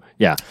 So,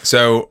 yeah.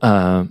 So,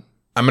 I'm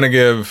going to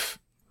give,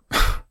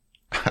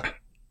 I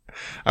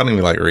don't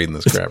even like reading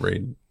this crap,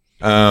 Reed.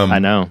 I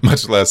know.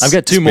 Much less. I've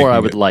got two more I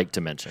would like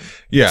to mention.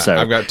 Yeah, so,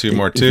 I've got two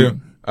more too.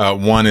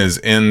 One is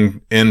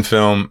in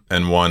film,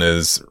 and one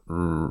is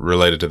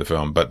related to the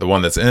film. But the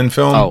one that's in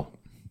film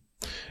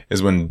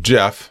is when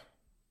Jeff,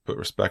 put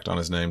respect on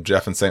his name,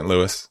 Jeff in St.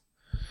 Louis.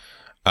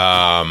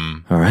 All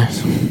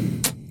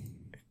right.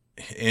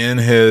 In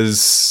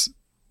his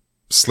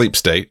sleep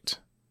state,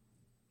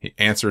 he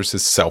answers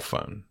his cell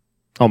phone.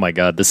 Oh my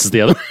God, this is the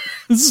other.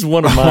 This is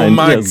one of mine. Oh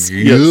my God.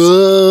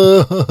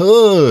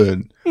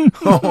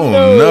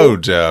 Oh no,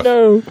 Jeff.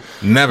 No.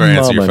 Never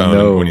answer your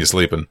phone when you're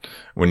sleeping,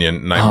 when you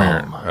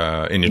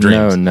nightmare in your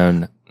dreams.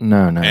 No.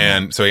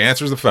 And so he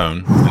answers the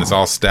phone, and it's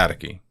all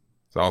staticky.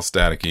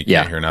 You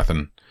can't hear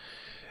nothing.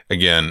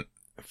 Again,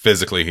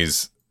 physically,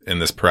 he's in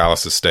this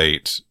paralysis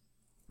state.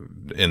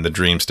 In the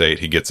dream state,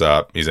 he gets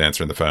up, he's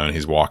answering the phone,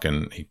 he's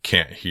walking, he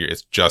can't hear,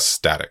 it's just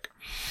static.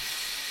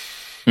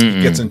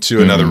 He gets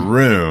into another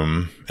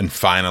room, and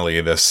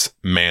finally this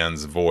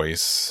man's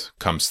voice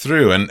comes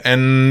through. And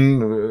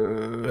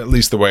at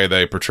least the way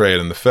they portray it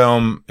in the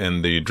film,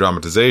 in the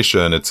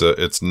dramatization,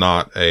 it's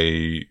not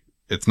an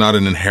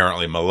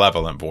inherently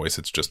malevolent voice.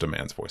 It's just a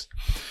man's voice.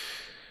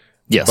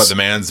 Yes. But the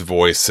man's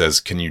voice says,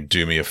 "Can you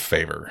do me a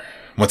favor?"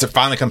 Once it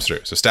finally comes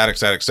through. So static,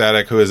 static,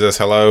 static. Who is this?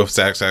 Hello.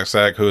 Static, static,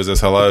 static. Who is this?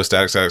 Hello.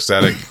 Static, static,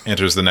 static.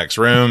 Enters the next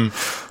room.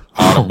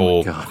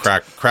 Audible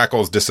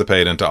crackles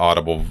dissipate into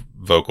audible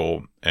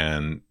vocal,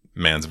 and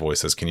man's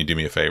voice says, "Can you do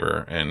me a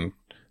favor?" And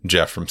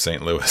Jeff from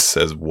St. Louis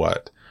says,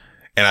 "What?"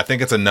 And I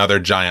think it's another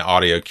giant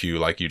audio cue,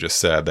 like you just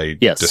said. They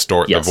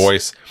distort the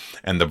voice,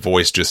 and the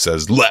voice just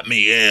says, "Let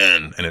me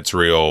in." And it's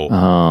real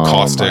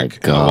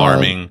caustic and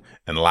alarming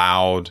and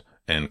loud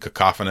and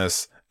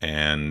cacophonous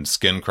and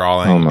skin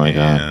crawling. Oh my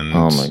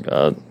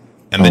God.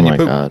 And then you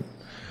poop.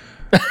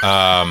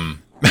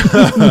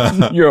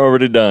 You're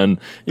already done.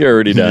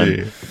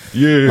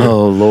 Yeah.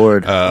 Oh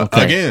Lord.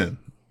 Okay. Again,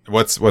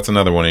 what's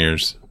another one of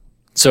yours?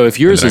 So if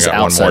yours is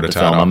outside the to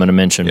film, tie I'm going to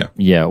mention,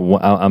 Yeah.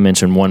 I'll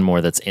mention one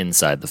more that's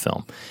inside the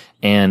film.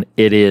 And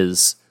it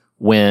is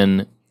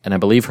when, and I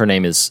believe her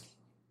name is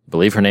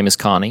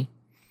Connie.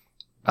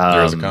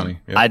 There is a Connie.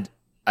 Yep.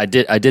 I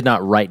did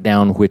not write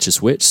down which is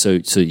which, so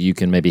you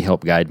can maybe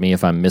help guide me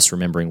if I'm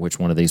misremembering which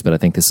one of these, but I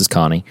think this is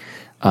Connie.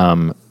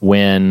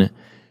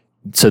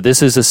 So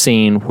this is a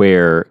scene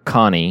where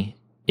Connie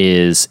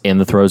is in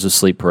the throes of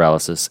sleep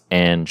paralysis,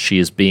 and she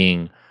is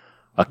being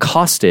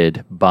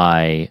accosted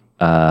by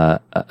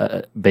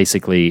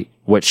basically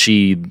what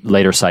she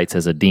later cites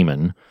as a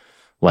demon,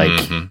 like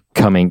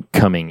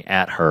coming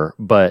at her.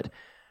 But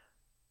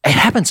it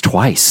happens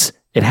twice.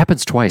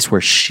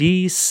 Where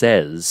she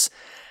says,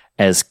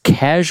 as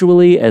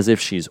casually as if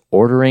she's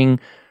ordering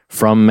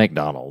from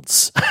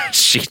McDonald's,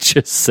 she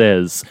just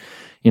says,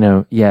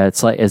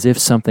 it's like as if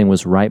something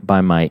was right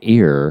by my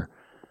ear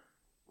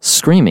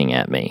screaming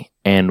at me.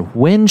 And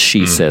when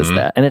she says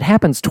that, and it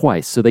happens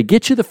twice, so they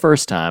get you the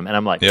first time, and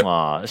I'm like,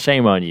 aw,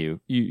 shame on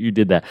you. You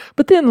did that.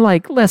 But then,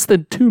 like, less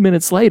than 2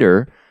 minutes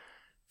later,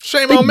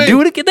 shame on me.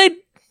 Do it again.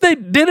 They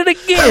did it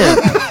again.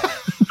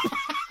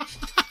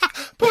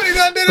 Please,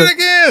 I did it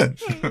again.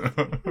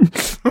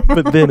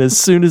 But then as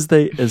soon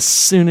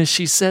as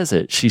she says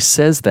it, she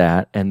says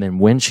that, and then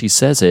when she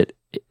says it,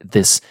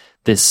 the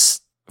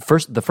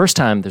first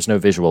time there's no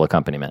visual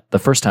accompaniment. The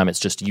first time it's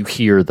just you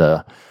hear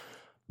the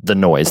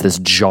noise, this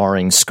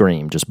jarring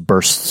scream just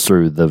bursts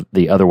through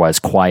the otherwise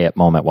quiet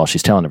moment while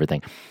she's telling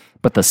everything.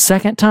 But the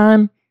second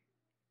time,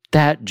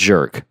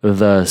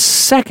 the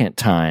second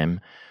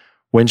time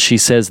when she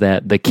says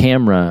that, the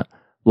camera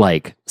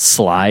like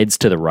slides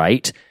to the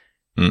right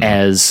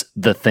as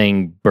the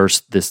thing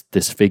bursts,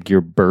 this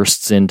figure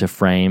bursts into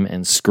frame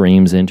and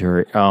screams into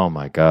her. Oh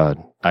my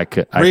God. I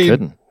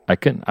couldn't.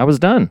 I was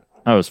done.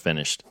 I was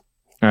finished.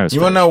 You want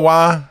to know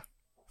why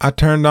I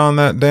turned on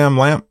that damn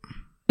lamp?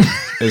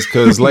 Is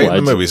because late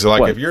in the movie. So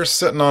like if you're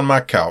sitting on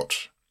my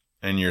couch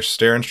and you're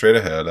staring straight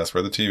ahead, that's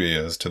where the TV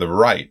is, to the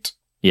right.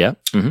 Yeah.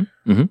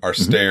 Are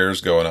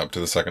stairs going up to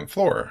the second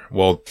floor.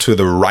 Well, to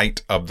the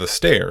right of the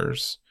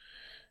stairs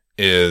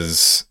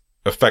is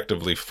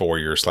effectively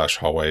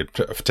foyer/hallway.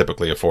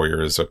 Typically a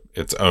foyer is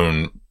its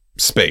own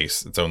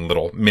space, its own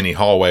little mini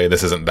hallway.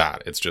 This isn't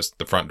that. It's just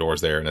the front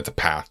door's there and it's a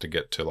path to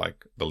get to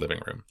like the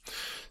living room.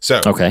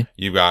 So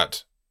you've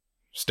got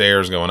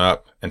stairs going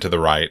up and to the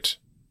right,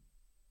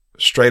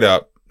 straight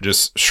up,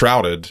 just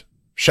shrouded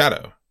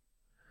shadow.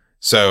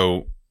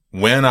 So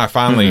when I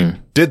finally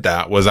did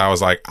that, I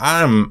was like,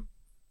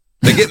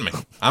 they getting me.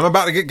 I'm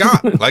about to get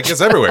got. Like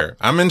it's everywhere.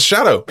 I'm in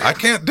shadow. I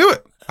can't do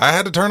it. I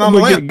had to turn on the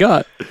lamp.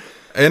 Got.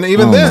 And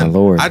even then,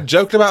 I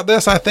joked about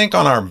this, I think,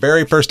 on our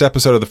very first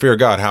episode of The Fear of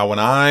God, how when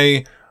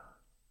I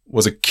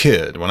was a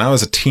kid, when I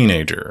was a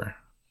teenager,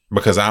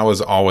 because I was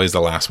always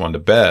the last one to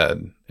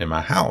bed in my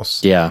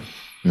house. Yeah.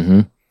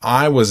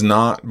 I was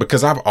not,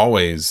 because I've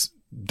always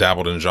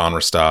dabbled in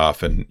genre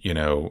stuff and,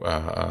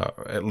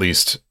 at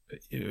least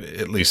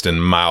in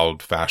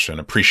mild fashion,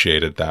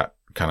 appreciated that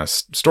kind of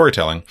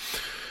storytelling.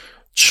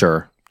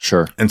 Sure.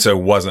 And so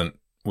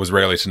was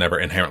rarely to never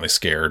inherently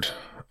scared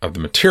of the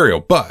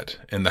material. But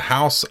in the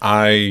house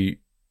I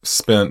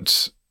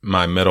spent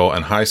my middle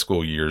and high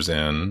school years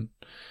in,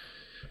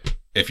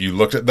 if you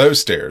looked at those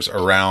stairs,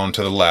 around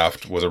to the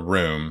left was a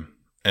room.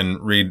 And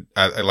Reed,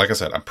 like I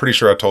said, I'm pretty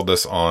sure I told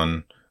this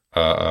on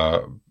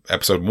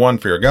episode 1,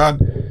 Fear of God,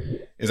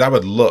 is I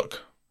would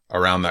look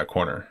around that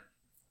corner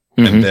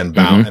and then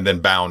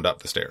bound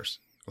up the stairs.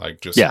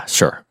 Like just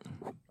sure.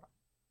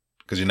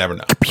 Because you never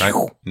know, right?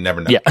 You never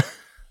know. Yeah.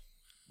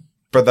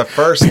 For the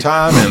first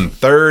time in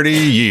 30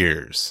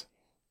 years,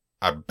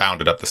 I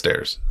bounded up the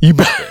stairs.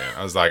 I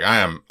was like,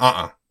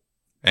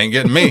 ain't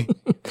getting me.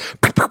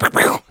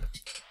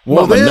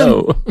 Well, then,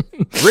 no.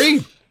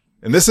 Read.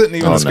 And this isn't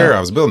even the scare I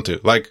was building to.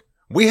 Like,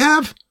 we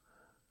have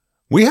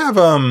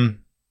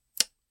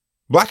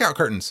blackout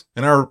curtains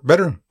in our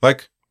bedroom.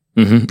 Like,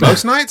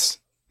 most nights,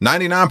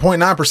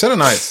 99.9% of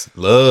nights,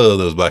 love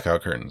those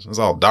blackout curtains. It's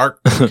all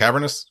dark,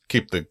 cavernous,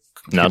 keep the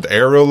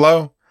air real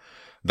low.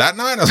 That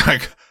night, I was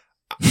like,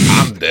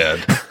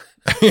 dead.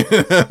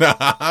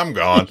 I'm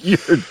gone. You're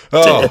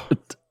Oh, dead.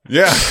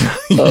 yeah.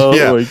 Oh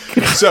yeah. my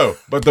God. So,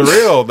 but the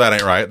real that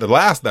ain't right, the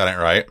last that ain't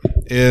right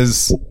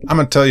is I'm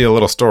going to tell you a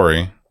little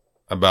story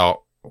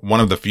about one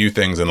of the few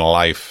things in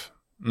life.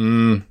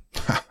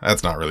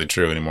 That's not really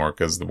true anymore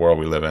because the world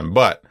we live in.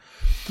 But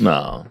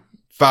No.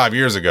 5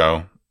 years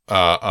ago,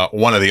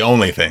 one of the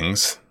only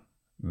things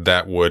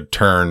that would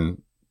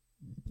turn,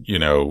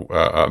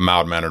 a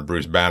mild-mannered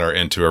Bruce Banner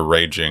into a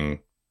raging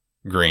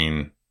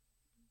green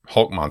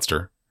Hulk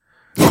monster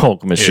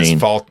Hulk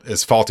machine.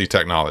 is faulty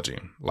technology.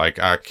 Like,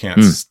 I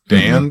can't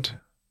stand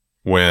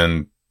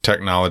when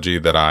technology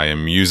that I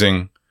am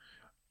using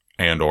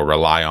and or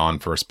rely on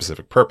for a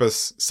specific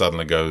purpose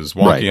suddenly goes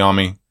wonky on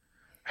me.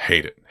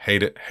 Hate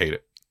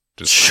it.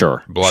 Just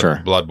Sure.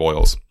 blood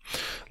boils.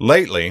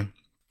 Lately,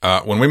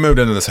 when we moved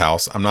into this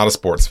house, I'm not a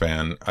sports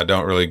fan. I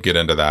don't really get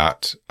into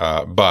that.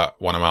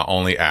 But one of my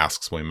only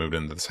asks when we moved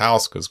into this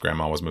house, because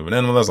grandma was moving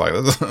in with us, like,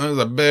 this is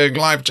a big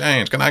life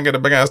change. Can I get a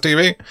big ass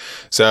TV?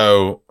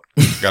 So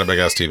got a big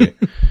ass TV.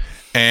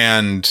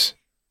 And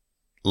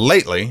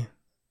lately,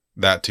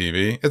 that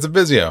TV, it's a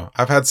Vizio.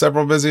 I've had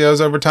several Vizios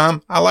over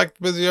time. I like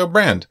the Vizio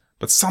brand,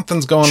 but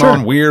something's going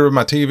on weird with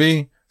my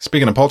TV.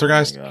 Speaking of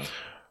poltergeist,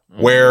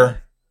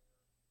 where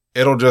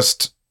it'll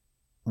just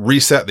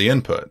reset the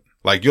input.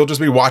 Like, you'll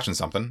just be watching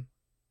something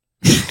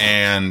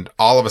and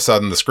all of a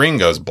sudden the screen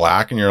goes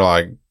black and you're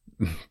like,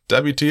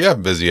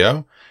 WTF,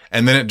 Vizio.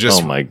 And then it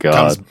just, oh my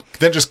God.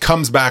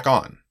 comes back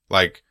on.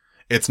 Like,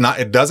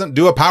 it doesn't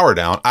do a power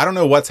down. I don't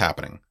know what's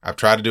happening. I've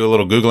tried to do a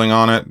little Googling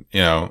on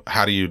it.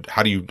 How do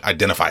you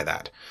identify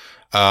that?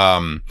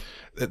 The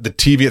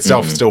TV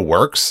itself still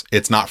works.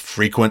 It's not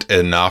frequent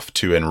enough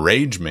to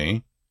enrage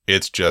me.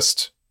 It's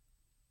just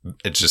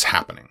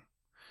happening.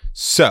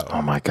 So,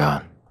 Oh my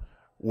God.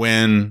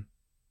 when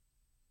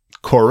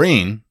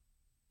Corrine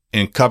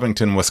in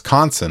Covington,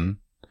 Wisconsin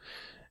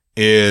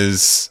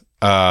is,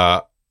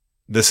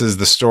 this is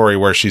the story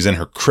where she's in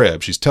her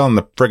crib. She's telling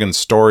the friggin'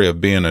 story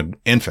of being an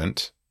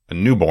infant, a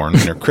newborn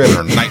in her crib,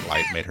 and her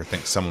nightlight made her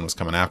think someone was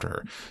coming after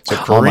her. So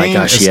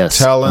Corrine is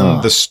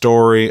telling the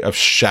story of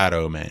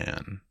Shadow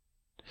Man.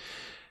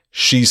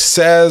 She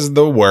says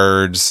the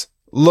words,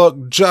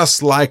 "Look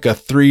just like a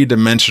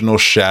 3-dimensional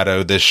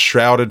shadow. This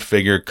shrouded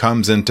figure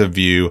comes into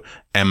view,"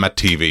 and my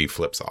TV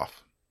flips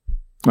off.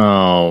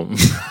 Oh.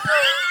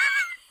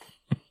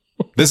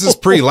 This is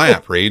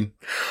pre-lamp, Reed.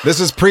 This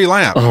is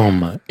pre-lamp. Oh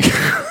my.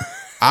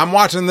 I'm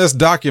watching this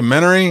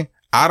documentary.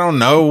 I don't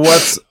know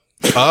what's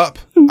up.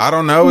 I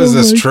don't know. Is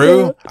this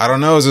true? God. I don't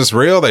know. Is this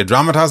real? They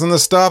dramatizing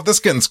this stuff. This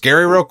is getting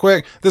scary real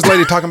quick. This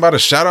lady talking about a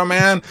shadow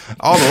man.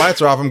 All the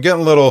lights are off. I'm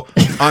getting a little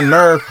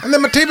unnerved. And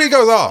then my TV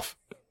goes off.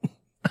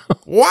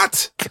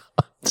 What?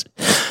 God.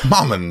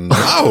 Mama,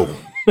 no.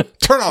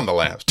 Turn on the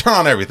lamps. Turn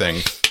on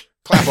everything.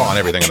 Clap on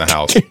everything in the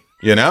house.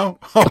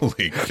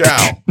 Holy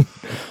cow.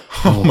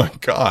 Oh my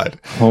God.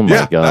 Oh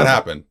my God. That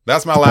happened.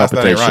 That's my last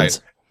that ain't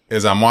right.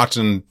 Is I'm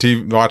watching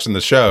TV, watching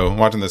the show,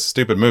 watching this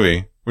stupid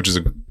movie, which is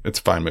it's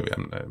a fine movie.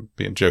 I'm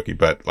being jokey,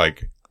 but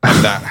like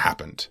that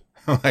happened.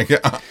 Like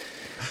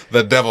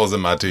the devil's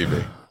in my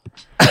TV.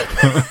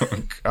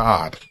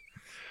 God.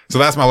 So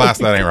that's my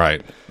last that ain't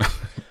right.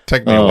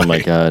 Take me away. Oh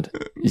my God.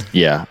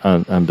 Yeah,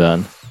 I'm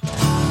done.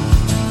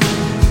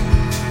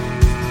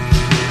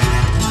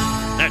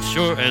 That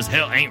sure as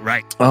hell ain't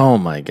right. Oh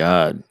my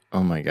God.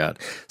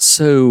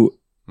 So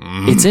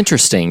it's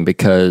interesting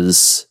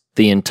because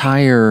the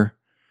entire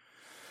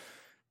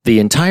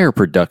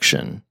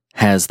production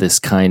has this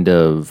kind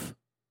of,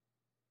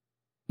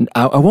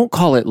 I won't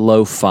call it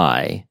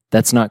lo-fi.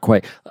 That's not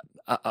quite,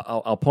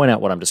 I'll point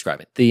out what I'm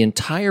describing. The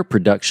entire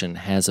production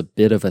has a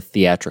bit of a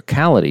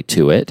theatricality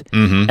to it,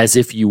 as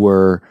if you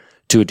were,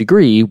 to a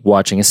degree,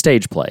 watching a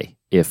stage play.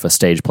 If a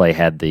stage play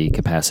had the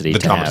capacity to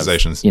have,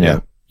 dramatizations,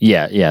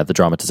 Yeah, the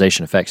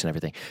dramatization effects and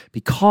everything.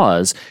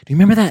 Because, do you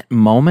remember that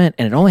moment?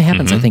 And it only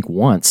happens, I think,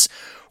 once,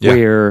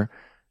 where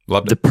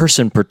the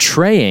person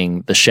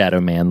portraying the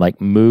Shadow Man like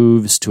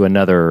moves to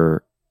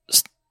another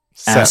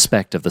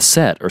aspect of the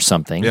set or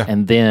something,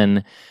 and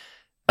then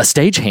a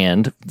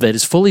stagehand that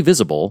is fully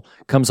visible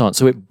comes on.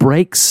 So it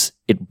breaks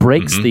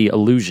the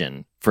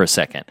illusion for a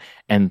second,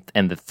 and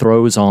it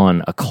throws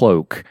on a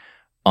cloak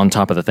on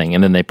top of the thing,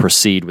 and then they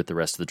proceed with the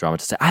rest of the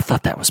dramatization. I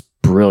thought that was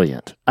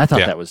brilliant. I thought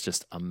that was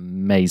just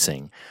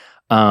amazing,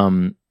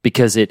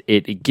 because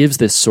it gives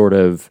this sort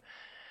of,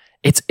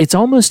 it's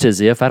almost as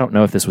if, I don't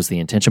know if this was the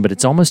intention, but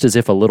it's almost as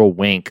if a little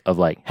wink of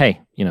like, hey,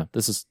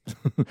 this is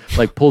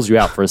like pulls you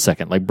out for a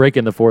second, like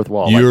breaking the fourth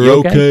wall. You're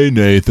like, you okay,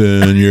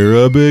 Nathan.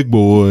 You're a big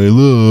boy.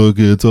 Look,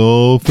 it's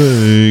all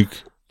fake.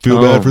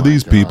 Feel bad for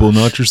these people,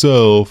 not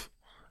yourself.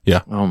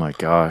 Yeah. Oh my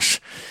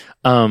gosh.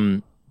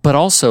 But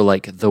also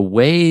like the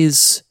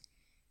ways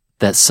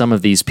that some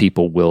of these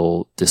people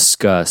will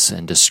discuss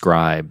and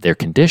describe their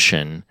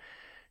condition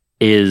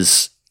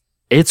it's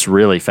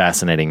really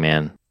fascinating,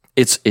 man.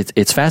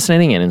 It's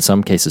fascinating and in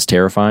some cases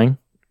terrifying.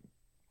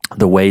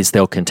 The ways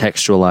they'll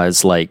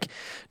contextualize, like,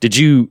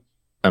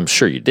 I'm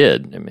sure you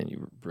did. I mean,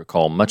 you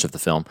recall much of the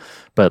film,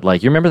 but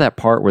like, you remember that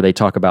part where they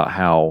talk about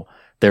how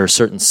there are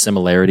certain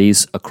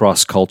similarities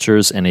across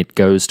cultures, and it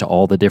goes to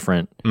all the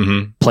different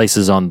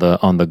places on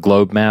the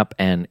globe map,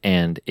 and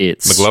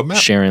it's The globe map?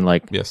 sharing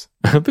like Yes.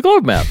 the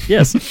globe map.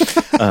 Yes,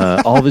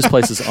 all these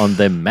places on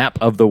the map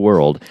of the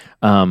world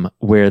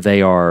where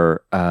they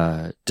are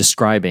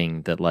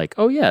describing that, like,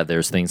 oh yeah,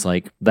 there's things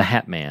like the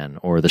Hat Man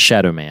or the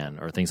Shadow Man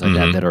or things like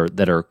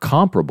that are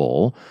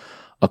comparable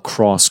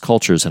across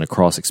cultures and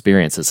across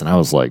experiences. And I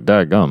was like,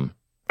 daggum,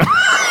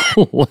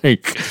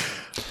 like,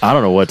 I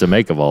don't know what to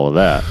make of all of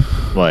that.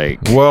 Like,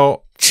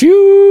 Well,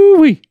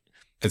 chewy.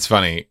 it's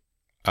funny.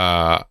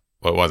 Well,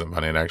 it wasn't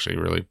funny. It actually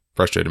really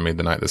frustrated me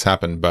the night this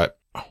happened. But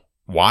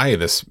why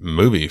this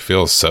movie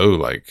feels so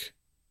like,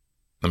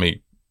 let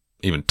me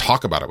even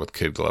talk about it with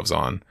kid gloves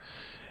on,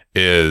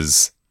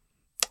 is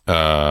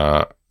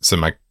so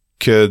my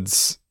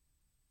kids.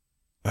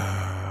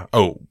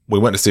 We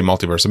went to see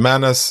Multiverse of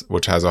Madness,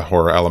 which has a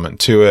horror element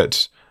to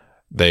it.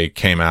 They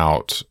came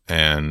out,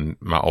 and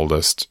my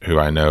oldest, who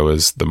I know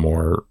is the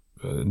more,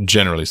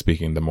 generally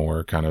speaking, the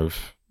more kind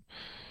of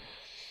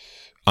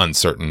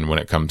uncertain when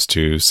it comes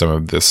to some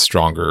of this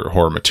stronger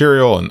horror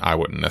material, and I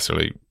wouldn't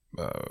necessarily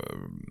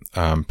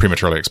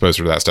prematurely expose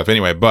her to that stuff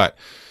anyway, but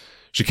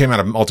she came out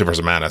of Multiverse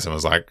of Madness and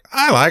was like,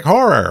 I like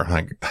horror. I'm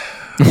like,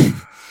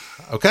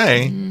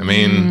 okay. I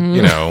mean,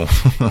 you know,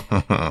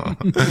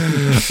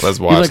 let's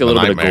watch like a The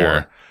little bit of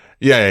Nightmare. gore.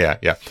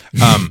 Yeah.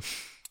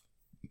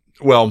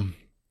 Well,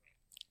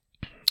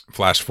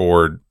 flash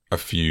forward a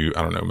few,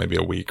 I don't know, maybe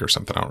a week or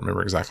something. I don't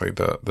remember exactly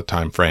the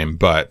time frame,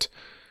 but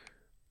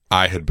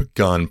I had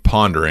begun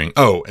pondering.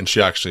 Oh, and she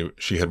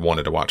had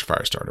wanted to watch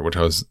Firestarter, which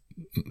I was,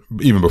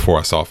 even before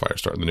I saw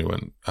Firestarter, the new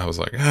one, I was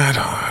like, I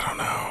don't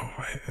know.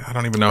 I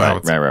don't even know how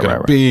it's going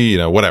to be, you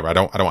know, whatever. I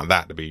don't want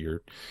that to be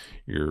your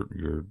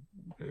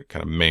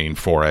kind of main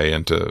foray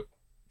into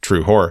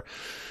true horror.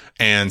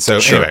 And so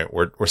anyway,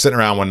 we're sitting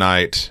around one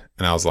night,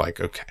 and I was like,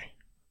 okay,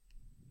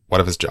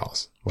 what if it's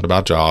Jaws? What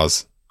about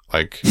Jaws?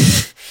 Like,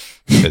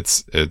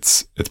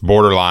 it's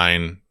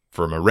borderline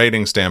from a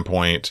rating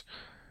standpoint.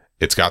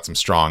 It's got some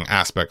strong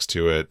aspects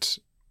to it,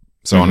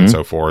 so on and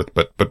so forth,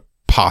 but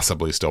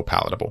possibly still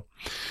palatable.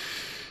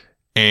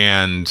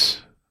 And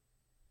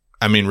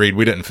I mean, Reed,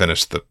 we didn't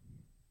finish the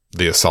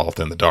assault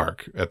in the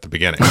dark at the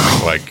beginning.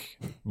 Like,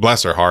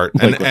 bless her heart.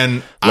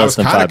 And I was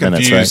kind of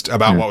confused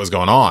about what was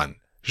going on.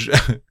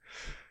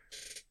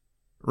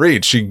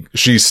 Reed,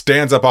 she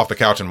stands up off the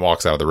couch and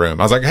walks out of the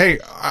room. I was like, hey,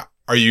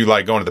 are you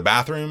like going to the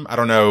bathroom? I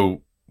don't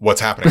know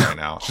what's happening right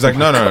now. She's like,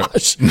 no,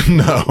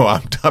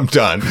 I'm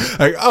done.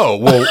 Like, oh,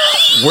 well,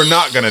 we're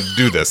not going to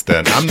do this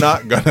then.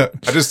 I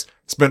just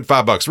spent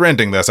 $5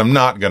 renting this. I'm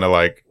not going to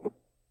like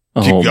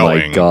keep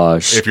going. My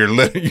gosh. If you're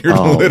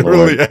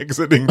literally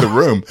exiting the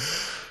room.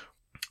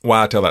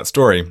 Why I tell that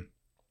story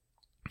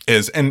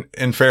is, and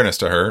in fairness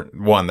to her,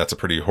 one, that's a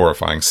pretty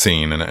horrifying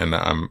scene, and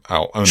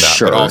I'll own that.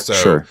 But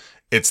also,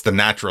 it's the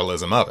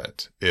naturalism of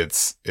it.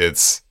 It's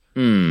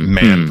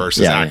man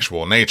versus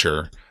actual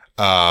nature.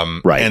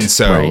 Right. And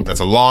so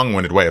that's a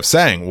long-winded way of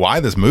saying why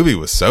this movie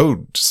was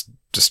so just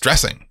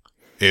distressing.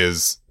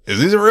 Is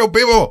these are real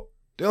people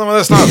dealing with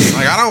this stuff?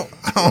 Like, I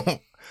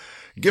don't.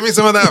 Give me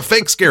some of that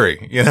fake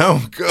scary, you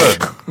know? Good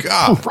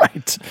God.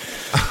 Right.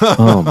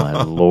 Oh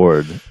my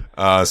Lord.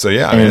 So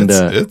yeah,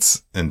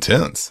 it's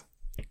intense.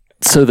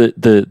 So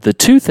the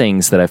two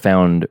things that I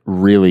found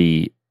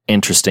really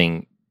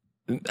interesting,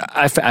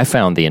 I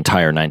found the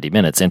entire 90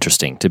 minutes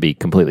interesting, to be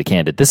completely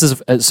candid. This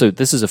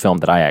is a film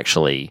that I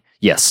actually,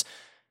 yes,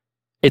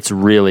 it's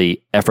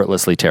really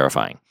effortlessly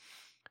terrifying,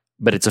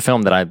 but it's a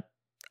film that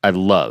I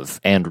love,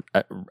 and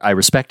I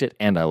respect it,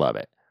 and I love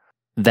it.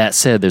 That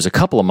said, there's a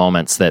couple of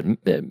moments that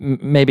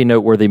may be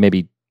noteworthy,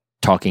 maybe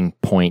talking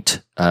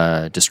point,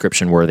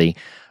 description worthy,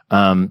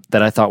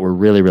 that I thought were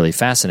really, really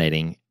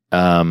fascinating.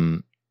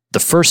 The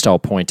first I'll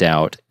point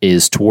out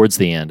is towards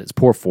the end. It's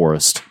poor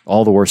Forrest.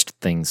 All the worst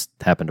things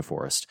happen to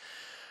Forrest.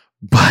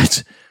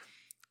 But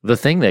the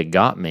thing that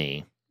got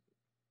me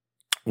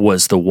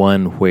was the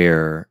one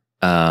where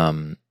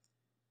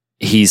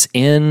he's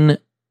in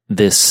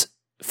this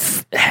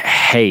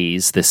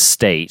haze, this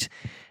state,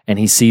 and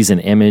he sees an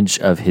image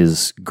of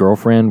his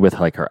girlfriend with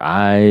like her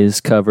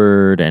eyes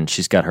covered, and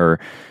she's got her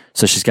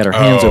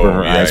hands over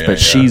her eyes, but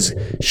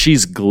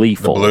she's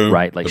gleeful,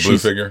 right? Like, the blue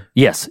figure.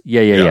 Yes,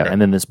 yeah.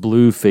 And then this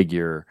blue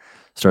figure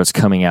starts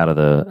coming out of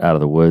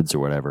the woods or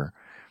whatever,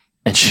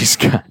 and she's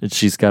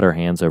got her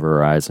hands over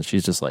her eyes, and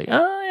she's just like,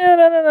 oh yeah,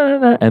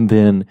 no. And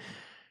then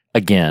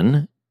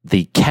again,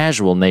 the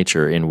casual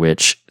nature in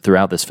which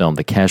throughout this film,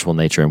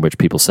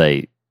 people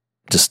say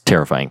just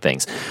terrifying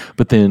things,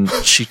 but then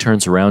she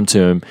turns around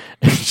to him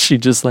and she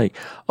just like,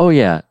 oh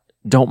yeah,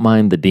 don't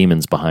mind the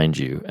demons behind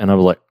you, and I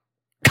was like.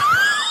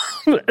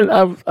 And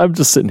I'm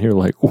just sitting here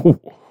like,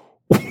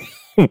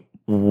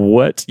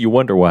 what? You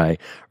wonder why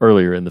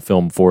earlier in the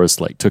film Forrest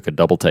like took a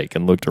double take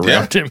and looked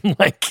around him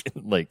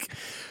like.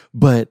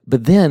 But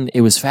then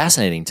it was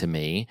fascinating to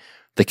me,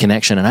 the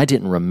connection, and I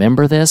didn't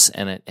remember this,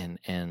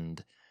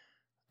 and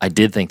I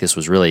did think this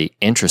was really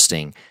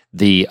interesting,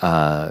 the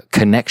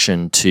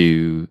connection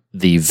to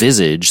the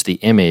visage, the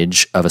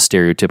image of a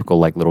stereotypical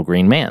like little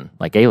green man,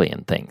 like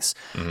alien things.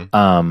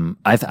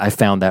 I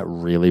found that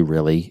really,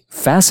 really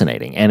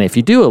fascinating. And if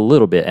you do a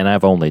little bit, and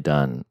I've only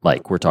done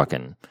like, we're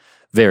talking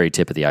very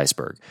tip of the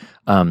iceberg.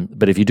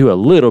 But if you do a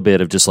little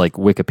bit of just like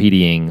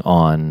Wikipediaing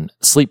on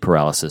sleep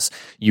paralysis,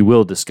 you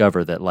will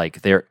discover that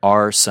like there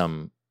are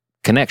some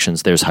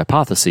connections. There's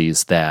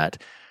hypotheses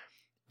that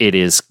it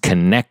is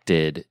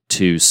connected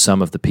to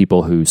some of the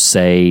people who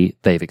say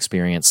they've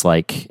experienced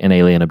like an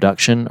alien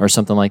abduction or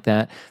something like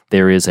that.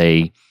 There is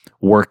a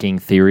working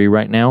theory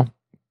right now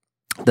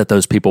that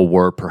those people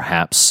were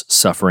perhaps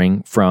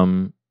suffering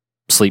from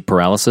sleep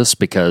paralysis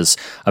because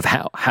of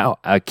how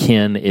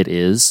akin it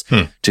is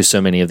to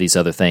so many of these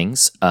other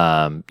things.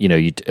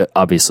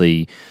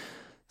 Obviously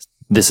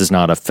this is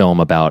not a film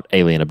about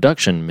alien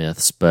abduction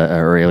myths,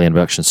 or alien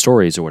abduction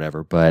stories or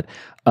whatever, but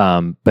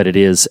it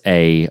is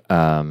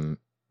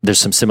there's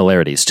some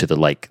similarities to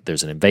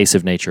there's an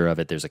invasive nature of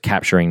it. There's a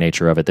capturing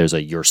nature of it. There's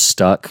you're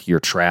stuck, you're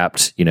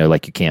trapped,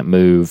 like you can't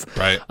move.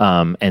 Right.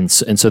 And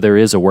so there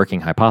is a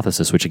working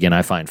hypothesis, which again,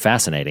 I find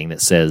fascinating,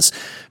 that says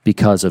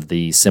because of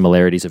the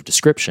similarities of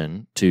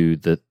description to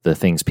the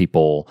things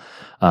people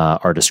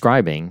are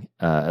describing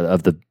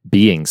of the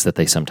beings that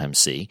they sometimes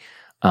see,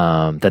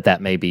 that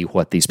may be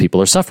what these people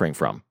are suffering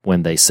from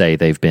when they say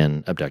they've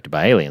been abducted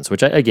by aliens,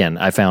 which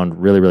I found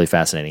really, really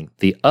fascinating.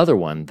 The other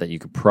one that you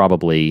could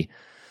probably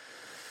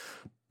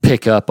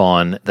pick up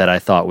on that I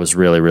thought was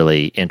really,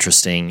 really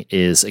interesting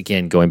is,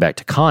 again, going back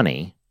to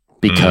Connie,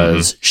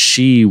 because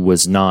she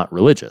was not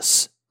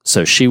religious.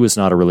 So she was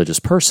not a religious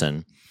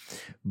person.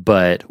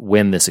 But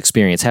when this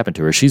experience happened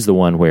to her, she's the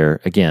one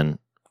where, again,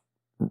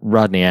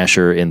 Rodney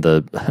Asher, in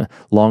the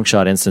long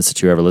shot instance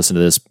that you ever listen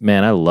to this,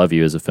 man, I love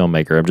you as a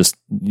filmmaker.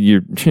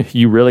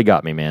 You really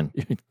got me, man.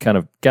 You're kind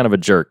of a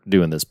jerk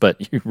doing this,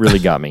 but you really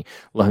got me.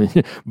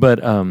 But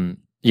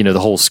the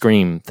whole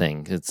Scream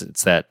thing,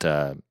 it's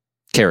that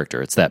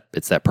character, it's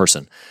that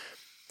person.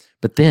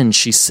 But then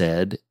she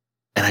said,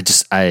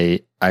 and I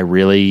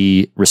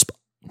really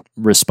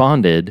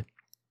responded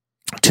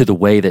to the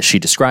way that she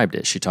described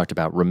it. She talked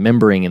about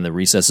remembering in the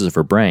recesses of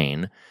her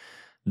brain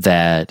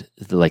that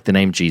like the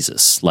name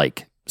Jesus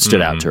like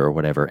stood out to her or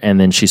whatever. And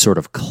then she sort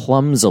of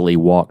clumsily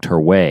walked her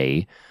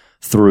way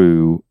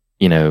through,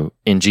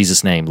 in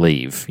Jesus' name,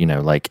 leave,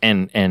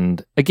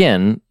 and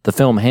again, the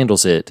film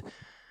handles it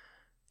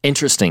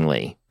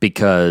interestingly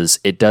because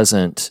it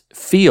doesn't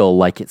feel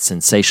like it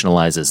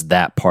sensationalizes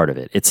that part of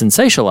it. It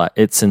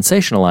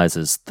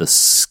sensationalizes the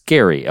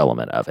scary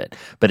element of it,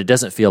 but it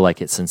doesn't feel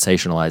like it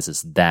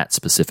sensationalizes that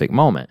specific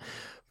moment.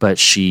 But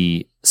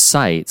she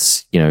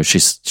cites, she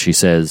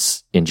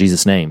says, in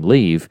Jesus' name,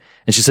 leave.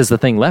 And she says the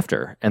thing left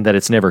her and that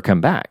it's never come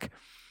back.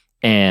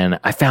 And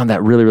I found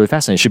that really, really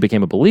fascinating. She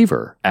became a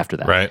believer after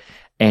that. Right.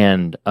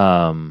 And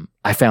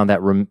I found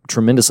that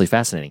tremendously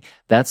fascinating.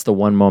 That's the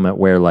one moment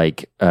where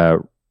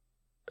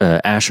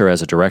Asher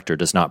as a director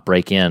does not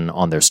break in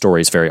on their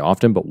stories very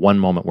often, but one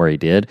moment where he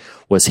did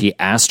was he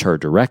asked her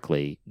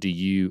directly,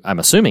 I'm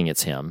assuming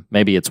it's him,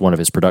 maybe it's one of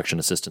his production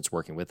assistants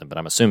working with him, but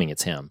I'm assuming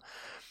it's him,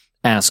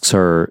 asks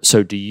her,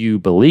 so do you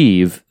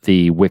believe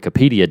the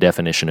Wikipedia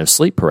definition of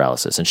sleep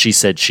paralysis? And she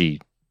said she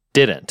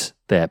didn't,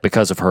 that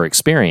because of her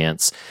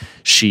experience,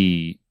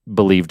 she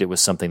believed it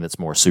was something that's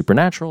more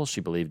supernatural.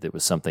 She believed it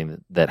was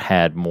something that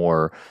had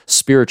more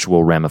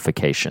spiritual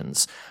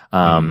ramifications.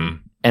 And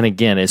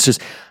again, it's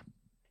just,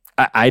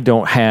 I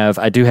do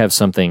have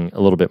something a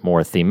little bit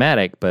more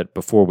thematic, but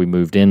before we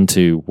moved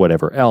into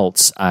whatever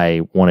else,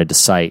 I wanted to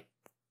cite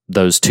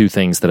those two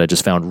things that I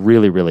just found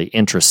really, really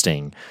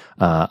interesting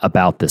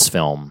about this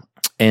film.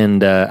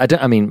 And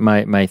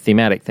my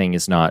thematic thing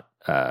is not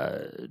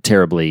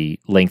terribly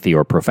lengthy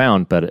or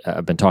profound, but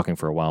I've been talking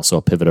for a while, so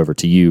I'll pivot over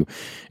to you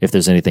if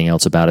there's anything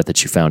else about it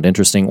that you found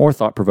interesting or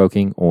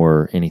thought-provoking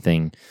or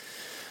anything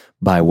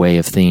by way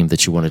of theme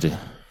that you wanted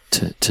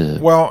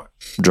to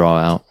draw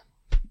out.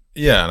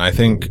 Yeah, and I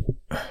think,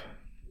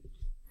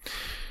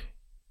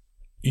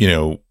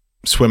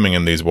 swimming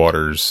in these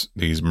waters,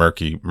 these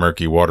murky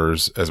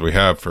waters, as we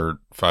have for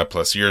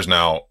 5+ years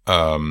now,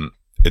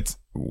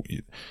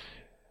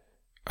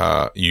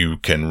 you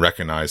can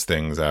recognize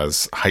things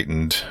as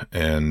heightened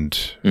and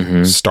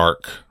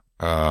stark.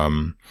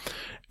 And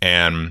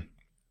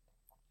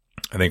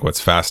I think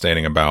what's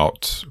fascinating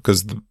about,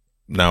 because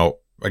now,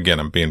 again,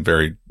 I'm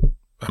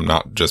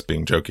not just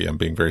being jokey. I'm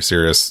being very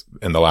serious.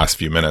 In the last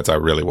few minutes, I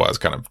really was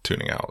kind of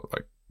tuning out,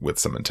 like with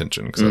some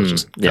intention, because I was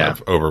just kind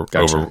of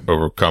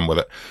overcome with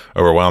it,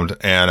 overwhelmed.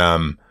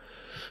 And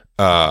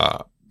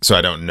so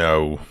I don't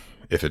know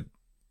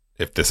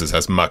if this is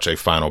as much a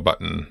final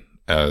button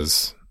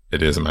as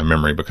it is in my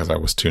memory because I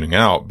was tuning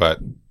out. But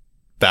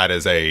that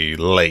is a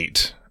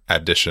late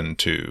addition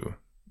to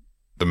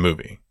the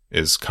movie,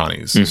 is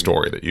Connie's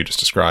story that you just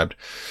described.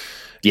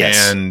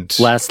 Yes, and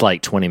last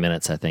like 20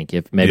 minutes, I think,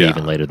 if maybe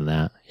even later than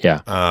that.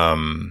 Yeah.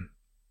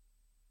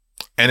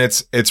 And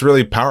it's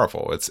really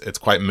powerful. It's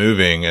quite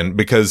moving, and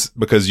because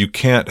you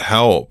can't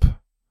help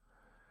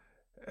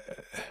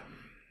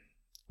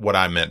what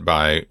I meant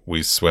by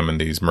we swim in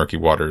these murky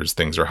waters,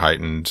 things are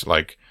heightened,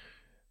 like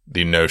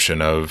the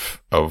notion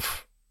of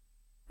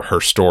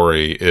her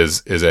story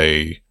is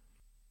a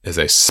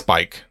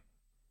spike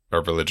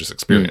of religious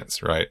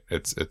experience, right?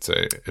 It's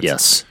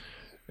yes.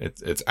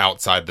 It's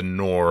outside the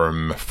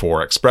norm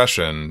for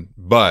expression,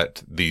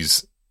 but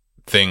these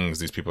things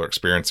these people are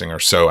experiencing are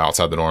so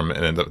outside the norm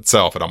in and of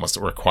itself, it almost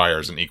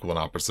requires an equal and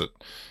opposite,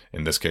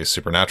 in this case,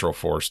 supernatural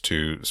force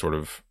to sort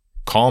of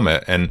calm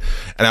it. And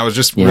I was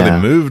just really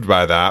moved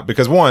by that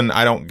because, one,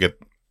 I don't get,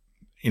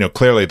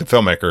 clearly the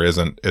filmmaker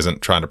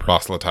isn't trying to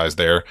proselytize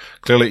there.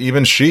 Clearly,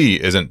 even she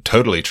isn't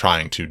totally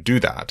trying to do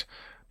that.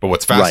 But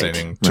what's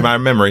fascinating to my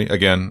memory,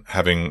 again,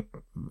 having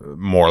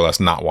more or less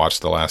not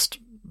watched the last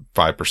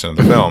 5% of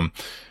the film,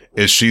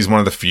 is she's one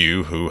of the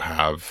few who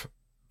have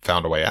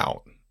found a way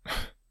out.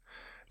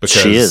 Because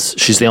she is.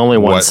 She's the only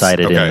one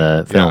cited in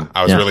the film.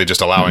 I was really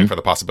just allowing for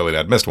the possibility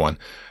I'd missed one.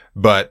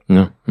 But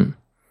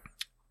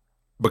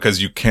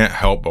because you can't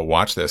help but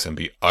watch this and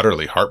be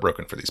utterly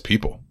heartbroken for these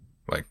people.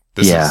 Like,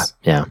 this is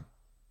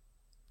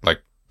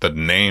like the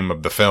name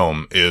of the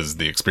film is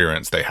the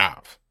experience they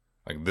have.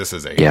 Like, this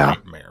is a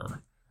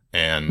nightmare.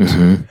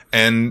 And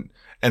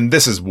and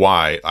this is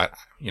why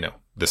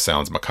this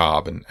sounds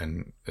macabre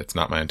and it's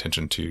not my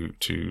intention to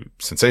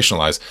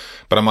sensationalize,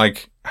 but I'm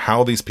like,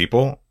 how these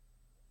people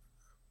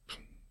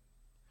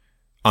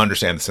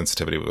understand the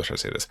sensitivity with which I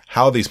say this,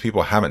 how these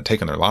people haven't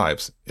taken their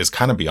lives is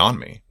kind of beyond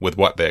me with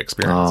what they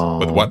experience,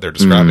 with what they're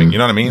describing. You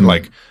know what I mean?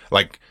 Like,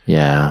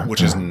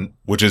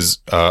 which is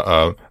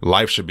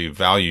life should be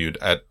valued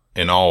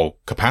in all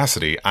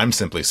capacity. I'm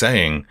simply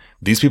saying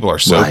these people are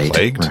so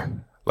plagued.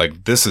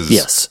 Like, this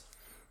is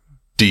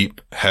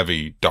deep,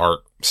 heavy,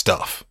 dark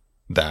stuff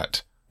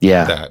that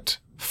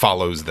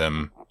follows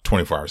them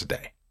 24 hours a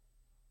day.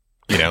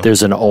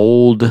 There's an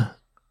old,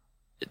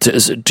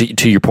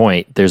 to your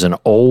point, there's an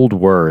old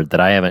word that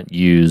I haven't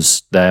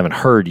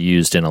heard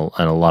used in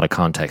a lot of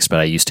context, but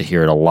I used to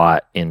hear it a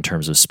lot in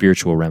terms of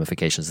spiritual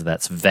ramifications. And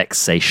that's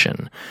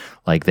vexation.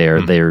 Like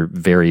they're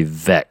very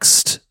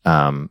vexed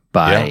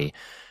by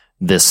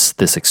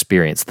this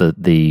experience,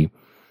 the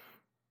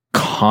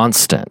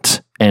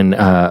constant. And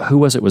who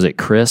was it? Was it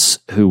Chris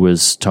who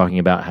was talking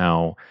about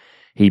how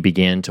he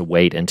began to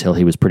wait until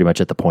he was pretty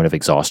much at the point of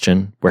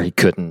exhaustion where he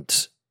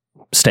couldn't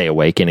stay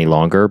awake any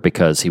longer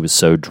because he was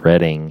so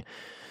dreading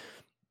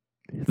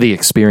the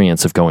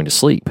experience of going to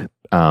sleep.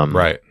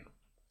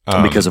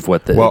 Because of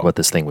what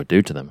this thing would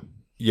do to them.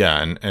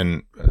 Yeah.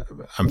 And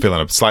I'm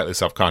feeling slightly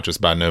self-conscious.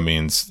 By no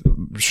means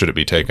should it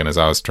be taken as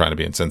I was trying to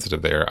be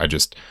insensitive there. I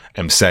just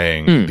am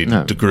saying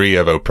the degree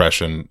of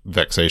oppression,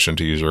 vexation,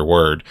 to use your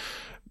word,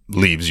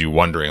 leaves you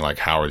wondering, like,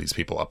 how are these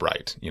people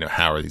upright?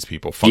 How are these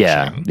people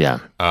functioning?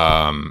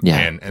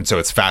 And so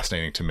it's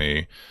fascinating to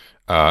me.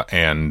 A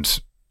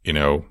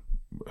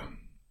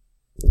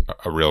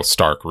real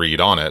stark read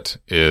on it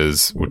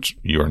is, which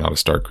you are not a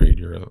stark read,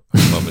 you're a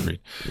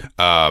lovely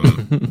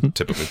read,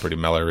 typically pretty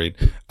mellow read,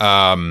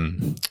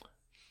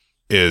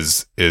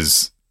 is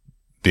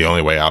the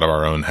only way out of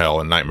our own hell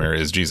and nightmare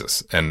is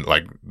Jesus. And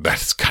like,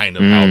 that's kind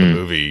of how the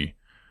movie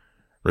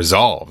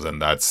resolves.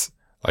 And that's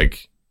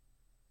like,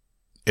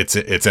 it's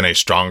in a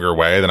stronger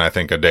way than I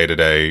think a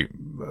day-to-day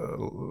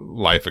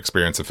life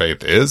experience of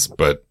faith is.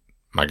 But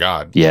my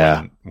God,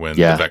 when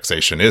the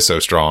vexation is so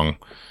strong,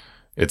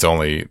 it's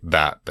only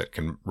that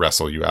can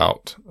wrestle you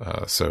out.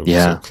 So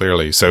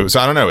clearly, so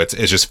I don't know. It's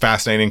just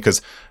fascinating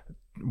because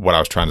what I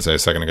was trying to say a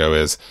second ago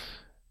is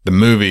the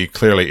movie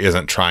clearly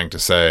isn't trying to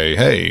say,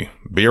 "Hey,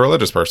 be a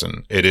religious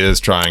person." It is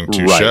trying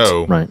to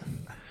show,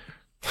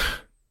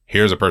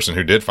 here's a person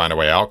who did find a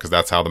way out, because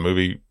that's how the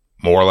movie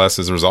more or less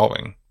is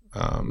resolving.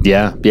 I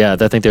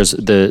think there's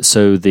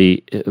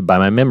by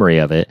my memory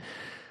of it,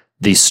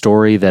 the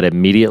story that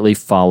immediately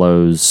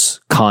follows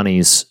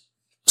Connie's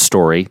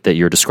story that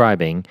you're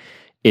describing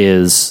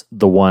is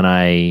the one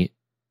I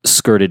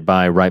skirted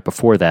by right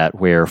before that,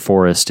 where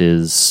Forrest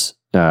is,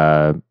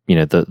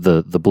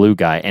 the blue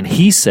guy, and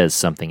he says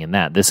something in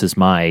that. This is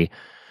my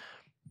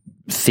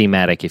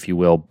thematic, if you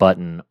will,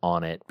 button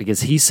on it, because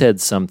he said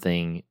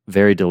something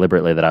very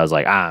deliberately that I was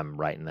like, I'm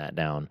writing that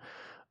down,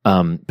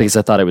 because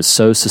I thought it was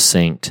so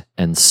succinct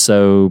and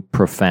so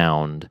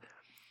profound.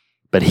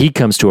 But he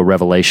comes to a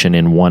revelation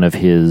in one of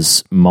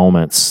his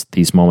moments,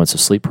 these moments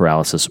of sleep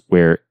paralysis,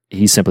 where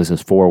he simply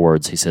says 4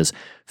 words. He says,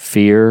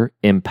 "Fear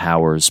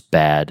empowers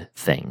bad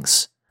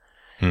things."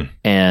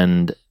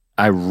 And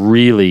I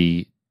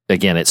really,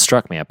 again, it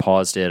struck me. I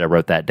paused it. I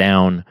wrote that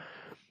down.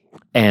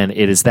 And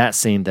it is that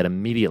scene that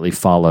immediately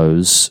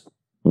follows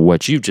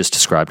what you just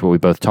described, what we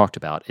both talked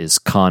about, is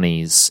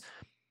Connie's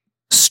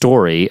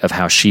story of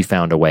how she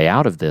found a way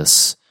out of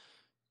this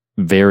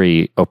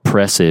very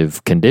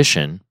oppressive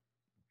condition.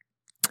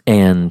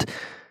 And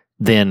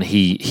then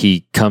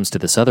he comes to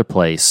this other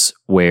place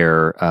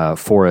where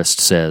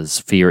Forrest says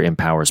fear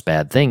empowers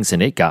bad things,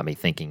 and it got me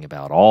thinking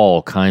about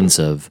all kinds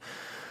of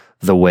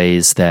the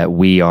ways that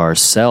we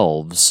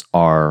ourselves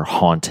are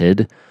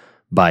haunted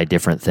by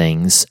different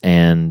things,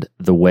 and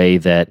the way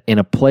that in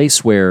a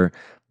place where,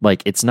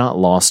 like, it's not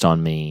lost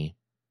on me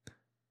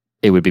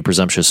it would be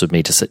presumptuous of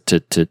me to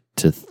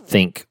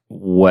think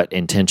what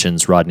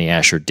intentions Rodney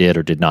Asher did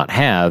or did not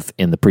have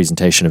in the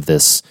presentation of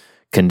this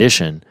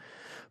condition.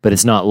 But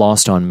it's not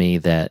lost on me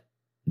that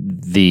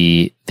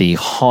the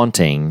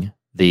haunting,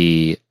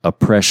 the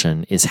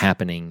oppression is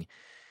happening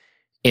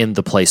in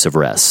the place of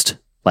rest.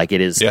 Like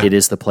it is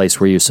the place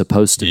where you're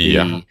supposed to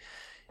be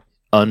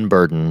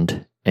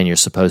unburdened, and you're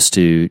supposed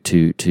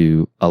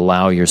to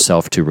allow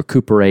yourself to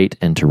recuperate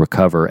and to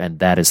recover, and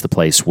that is the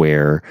place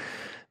where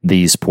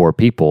these poor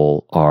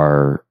people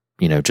are,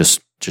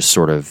 just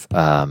sort of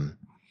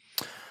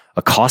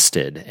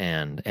accosted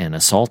and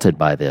assaulted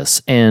by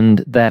this. And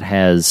that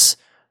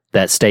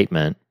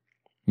statement,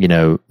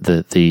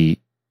 the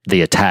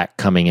attack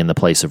coming in the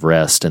place of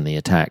rest and the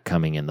attack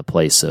coming in the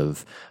place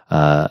of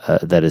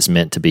that is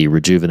meant to be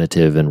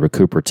rejuvenative and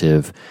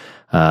recuperative.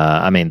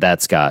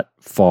 That's got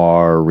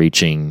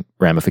far-reaching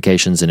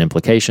ramifications and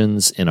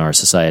implications in our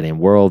society and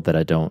world that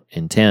I don't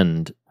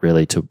intend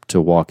really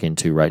to walk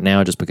into right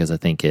now, just because I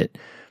think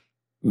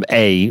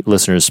A,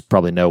 listeners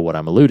probably know what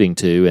I'm alluding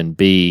to, and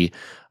B,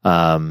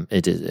 I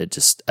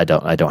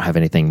don't have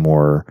anything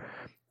more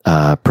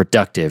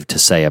productive to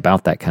say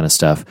about that kind of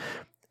stuff,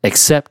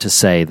 except to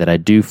say that I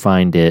do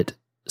find it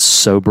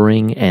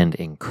sobering and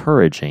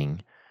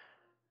encouraging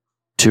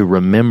to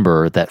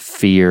remember that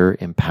fear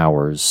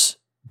empowers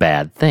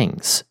bad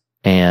things.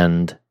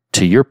 And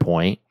to your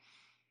point,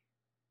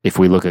 if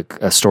we look at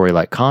a story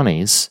like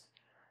Connie's,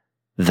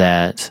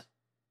 that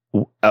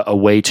a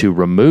way to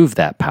remove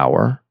that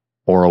power,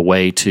 or a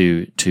way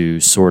to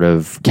sort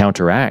of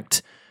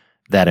counteract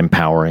that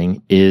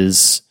empowering,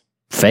 is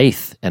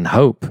faith and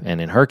hope. And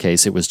in her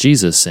case, it was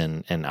Jesus,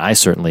 and I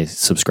certainly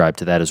subscribe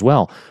to that as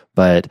well.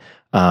 But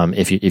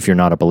if you're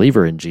not a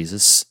believer in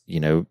Jesus,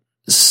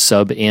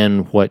 sub in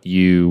what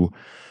you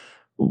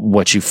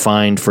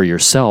find for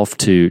yourself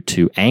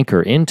to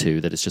anchor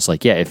into, that it's just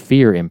like, if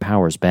fear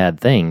empowers bad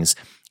things,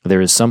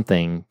 there is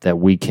something that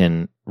we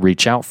can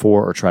reach out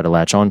for or try to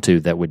latch onto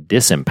that would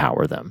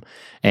disempower them.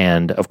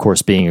 And of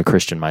course, being a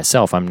Christian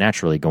myself, I'm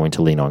naturally going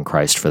to lean on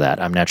Christ for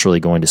that. I'm naturally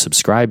going to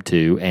subscribe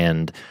to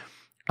and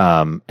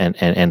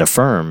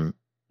affirm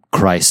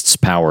Christ's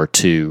power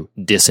to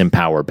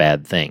disempower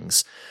bad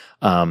things.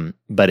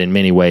 But in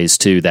many ways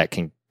too, that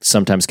can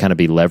sometimes kind of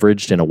be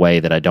leveraged in a way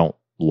that I don't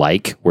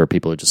like, where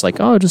people are just like,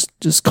 oh,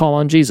 just call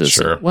on Jesus.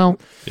 Sure. Well,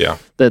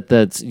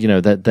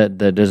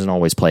 that doesn't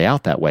always play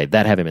out that way.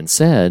 That having been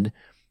said,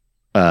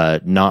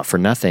 not for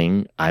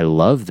nothing, I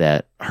love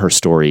that her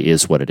story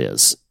is what it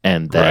is,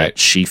 and that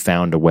she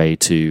found a way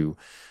to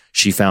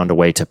faith.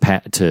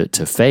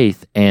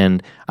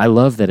 And I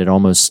love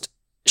that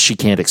she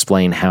can't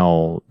explain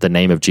how the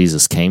name of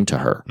Jesus came to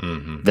her.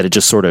 Mm-hmm. That it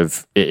just sort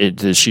of,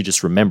 she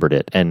just remembered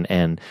it.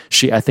 And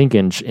she, I think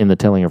in the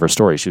telling of her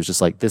story, she was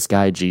just like, this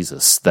guy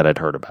Jesus that I'd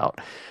heard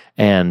about.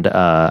 And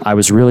I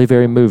was really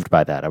very moved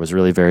by that. I was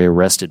really very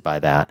arrested by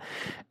that.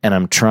 And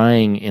I'm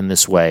trying in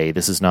this way,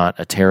 this is not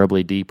a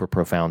terribly deep or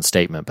profound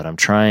statement, but I'm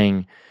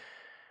trying,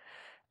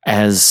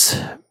 as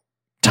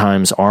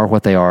times are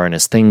what they are and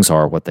as things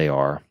are what they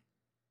are,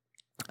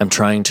 I'm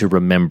trying to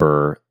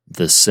remember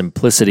the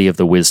simplicity of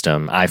the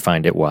wisdom. I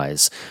find it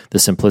wise, the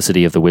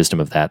simplicity of the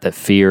wisdom of that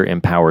fear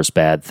empowers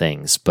bad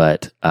things.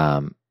 But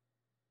I'll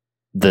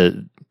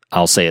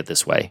say it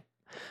this way,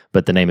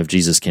 but the name of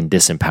Jesus can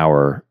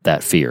disempower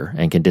that fear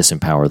and can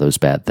disempower those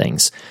bad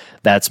things.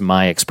 That's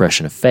my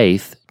expression of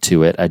faith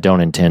to it. I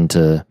don't intend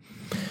to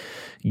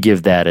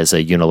give that as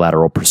a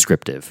unilateral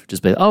prescriptive.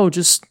 Just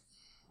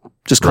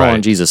call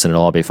on Jesus and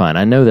it'll all be fine.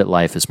 I know that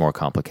life is more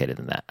complicated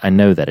than that. I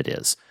know that it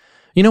is.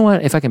 You know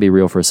what? If I can be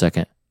real for a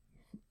second.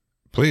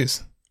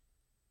 Please.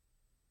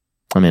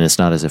 I mean, it's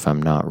not as if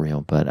I'm not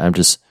real, but I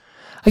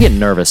get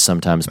nervous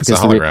sometimes because it's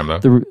a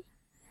hologram,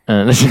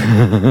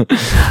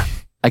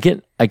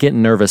 I get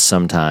nervous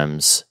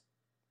sometimes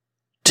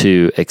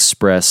to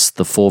express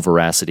the full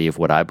veracity of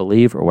what I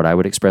believe or what I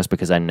would express,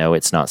 because I know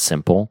it's not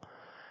simple.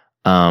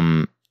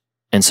 And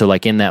so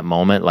like in that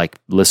moment, like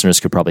listeners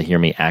could probably hear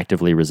me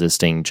actively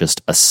resisting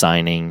just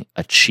assigning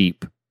a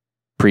cheap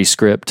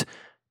prescript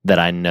that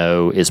I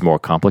know is more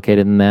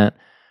complicated than that.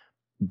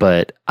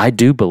 But I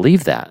do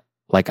believe that.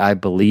 Like, I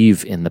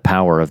believe in the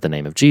power of the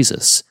name of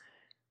Jesus.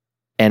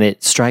 And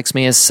it strikes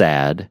me as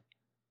sad.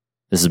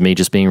 This is me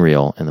just being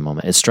real in the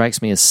moment. It strikes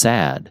me as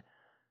sad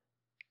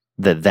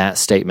that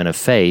statement of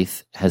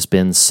faith has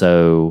been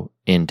so,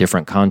 in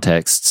different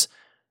contexts,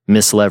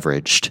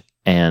 misleveraged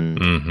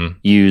and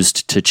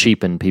used to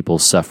cheapen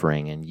people's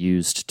suffering, and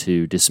used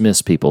to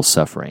dismiss people's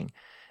suffering,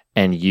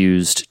 and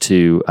used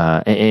to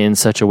in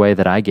such a way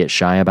that I get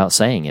shy about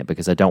saying it,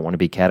 because I don't want to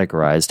be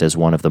categorized as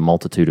one of the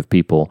multitude of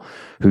people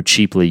who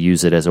cheaply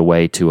use it as a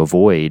way to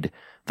avoid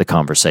the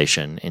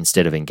conversation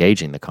instead of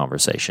engaging the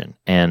conversation.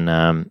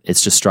 And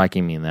it's just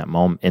striking me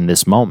in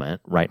this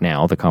moment right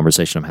now, the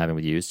conversation I'm having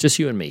with you, it's just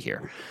you and me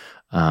here.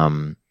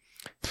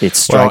 It's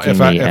striking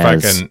me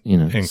as, I can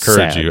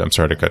encourage sad. you, I'm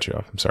sorry to cut you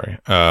off. I'm sorry.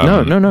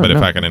 No. But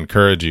if I can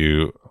encourage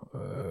you,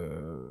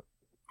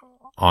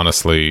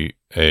 honestly,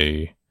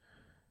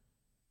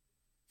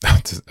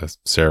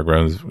 Sarah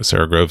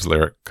Groves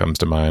lyric comes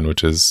to mind,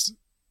 which is,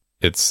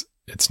 it's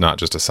not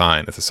just a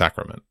sign, it's a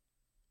sacrament.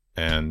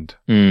 And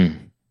I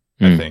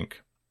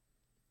think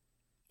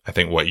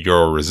what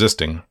you're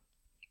resisting,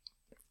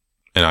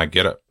 and I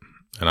get it,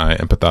 and I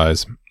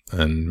empathize,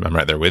 and I'm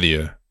right there with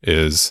you,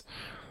 is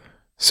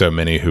so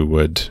many who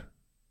would,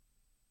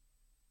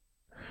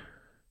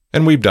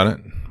 and we've done it,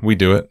 we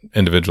do it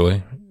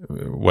individually,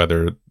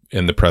 whether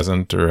in the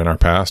present or in our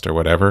past or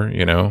whatever,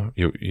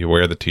 you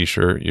wear the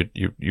t-shirt,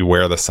 you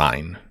wear the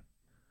sign.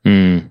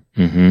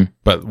 Mm-hmm.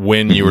 But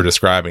when you were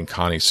describing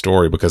Connie's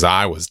story, because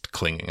I was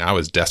clinging, I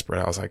was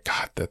desperate. I was like,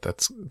 God,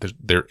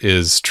 there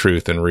is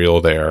truth and real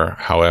there.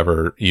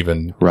 However,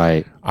 even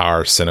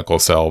our cynical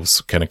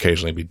selves can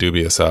occasionally be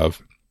dubious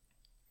of.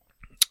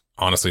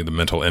 Honestly, the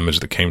mental image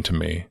that came to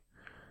me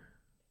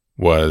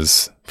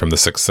was from The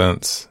Sixth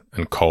Sense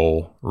and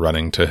Cole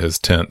running to his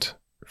tent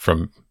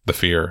from the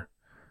fear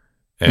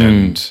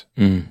and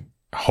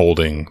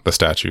holding the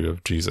statue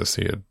of Jesus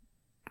he had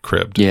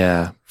cribbed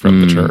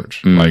from the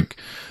church. Like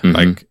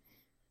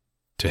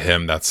to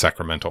him, that's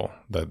sacramental,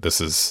 that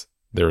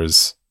there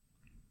is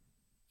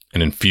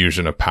an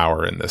infusion of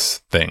power in this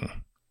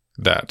thing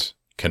that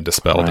can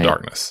dispel the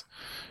darkness,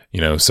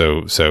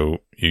 so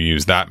you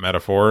use that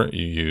metaphor,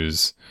 you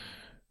use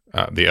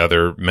the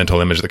other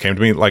mental image that came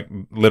to me, like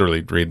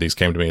literally, Reed, these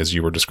came to me as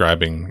you were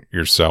describing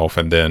yourself,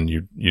 and then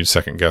you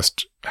second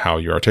guessed how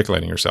you're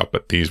articulating yourself,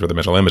 but these were the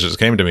mental images that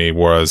came to me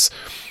was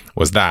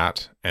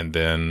that, and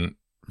then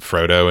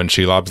Frodo in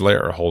Shelob's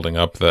lair holding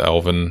up the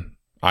elven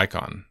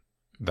icon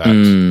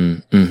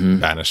that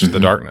banished the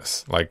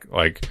darkness.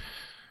 Like,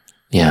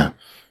 yeah,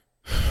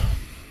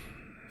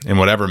 in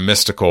whatever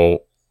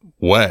mystical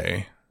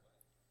way,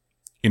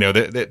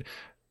 that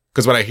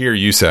because what I hear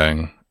you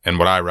saying and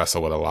what I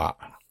wrestle with a lot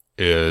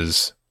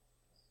is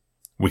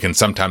we can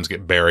sometimes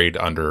get buried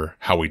under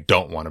how we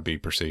don't want to be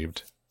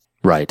perceived.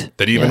 Right.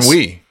 That even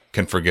we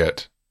can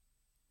forget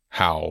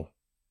how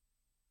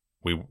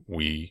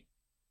we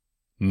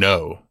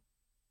know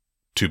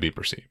to be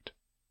perceived,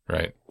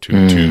 right?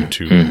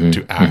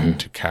 To act,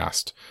 to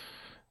cast.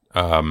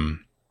 And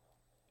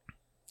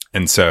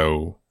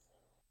so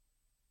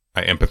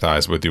I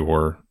empathize with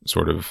your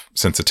sort of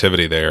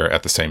sensitivity there,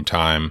 at the same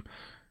time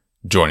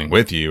joining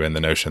with you in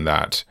the notion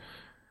that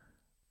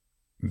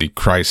the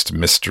Christ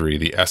mystery,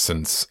 the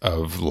essence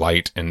of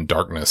light and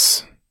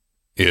darkness,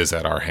 is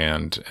at our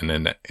hand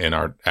and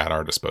at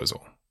our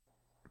disposal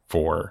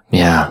for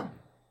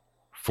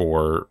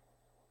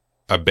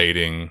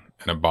abating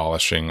and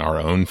abolishing our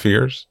own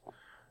fears,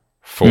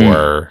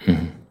 for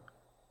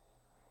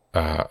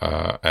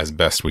as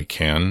best we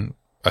can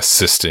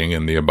assisting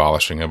in the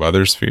abolishing of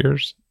others'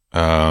 fears.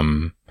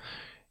 I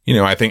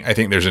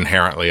think there's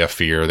inherently a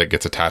fear that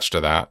gets attached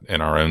to that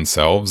in our own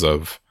selves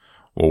of,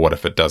 well, what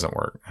if it doesn't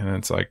work? And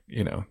it's like,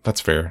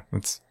 that's fair.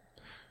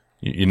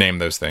 You name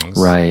those things,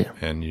 right?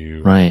 And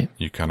you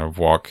kind of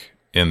walk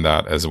in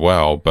that as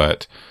well.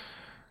 But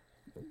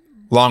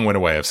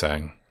long-winded way of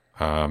saying,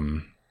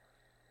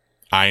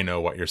 I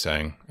know what you're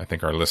saying. I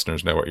think our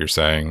listeners know what you're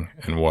saying,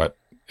 and what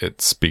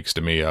it speaks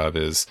to me of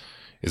is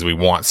we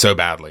want so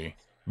badly,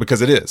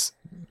 because it is.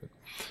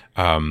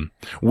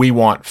 We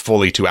want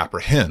fully to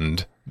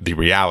apprehend the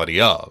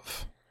reality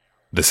of,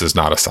 this is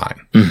not a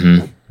sign.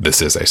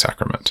 This is a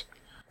sacrament.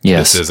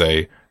 Yes.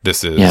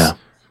 This is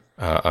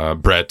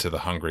bread to the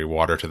hungry,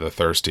 water to the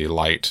thirsty,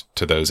 light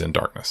to those in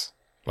darkness.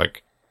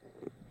 Like,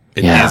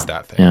 it is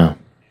that thing.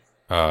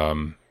 Yeah.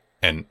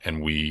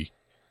 And we,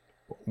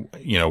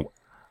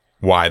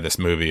 why this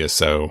movie is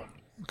so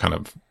kind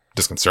of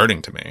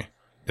disconcerting to me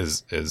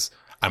is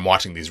I'm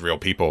watching these real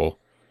people,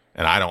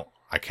 and I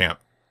can't,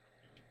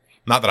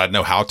 not that I'd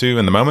know how to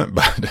in the moment,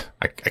 but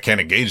I can't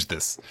engage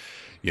this,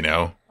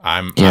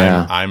 I'm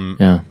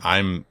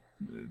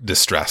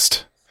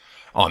distressed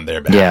on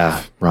their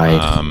behalf. Yeah.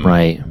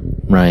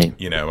 Right.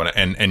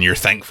 And you're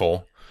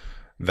thankful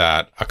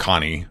that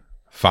Akani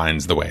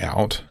finds the way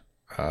out.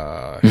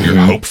 You're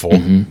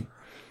hopeful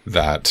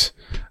that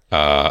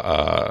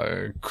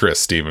Chris,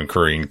 Stephen,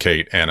 Corrine,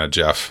 Kate, Anna,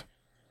 Jeff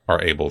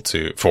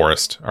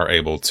Forrest are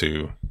able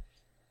to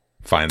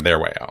find their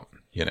way out,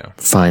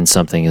 Find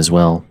something as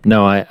well.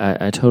 No,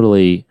 I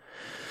totally,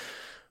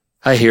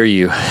 I hear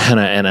you, and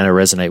I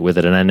resonate with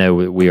it. And I know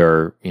we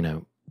are,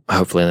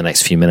 hopefully in the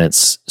next few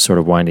minutes sort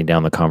of winding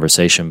down the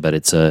conversation, but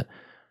it's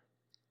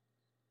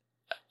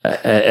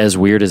as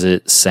weird as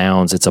it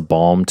sounds, it's a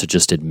balm to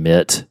just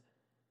admit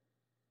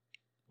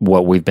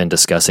what we've been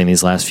discussing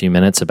these last few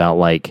minutes about,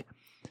 like,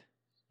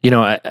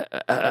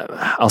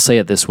 I'll say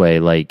it this way,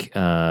 like,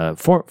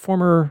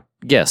 former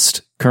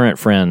guest, current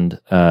friend,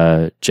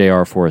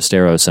 J.R.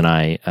 Foresteros and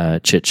I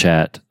chit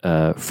chat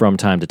from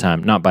time to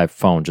time, not by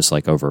phone, just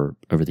like over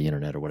the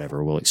internet or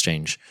whatever. We'll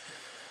exchange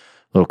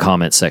little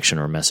comment section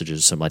or messages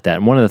or something like that.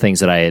 And one of the things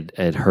that I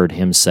had heard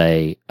him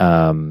say,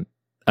 I'm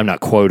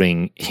not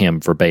quoting him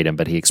verbatim,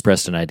 but he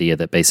expressed an idea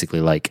that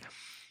basically, like,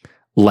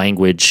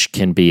 language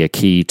can be a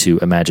key to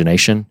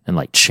imagination and,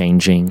 like,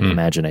 changing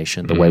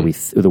imagination. The way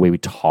we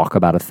talk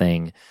about a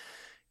thing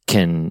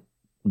can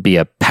be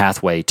a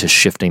pathway to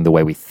shifting the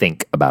way we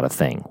think about a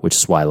thing, which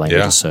is why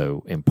language is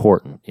so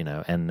important,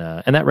 and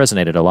that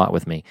resonated a lot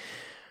with me.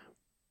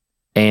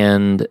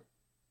 And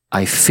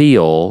I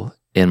feel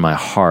in my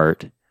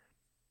heart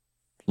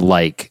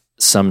like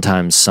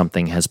sometimes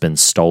something has been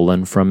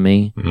stolen from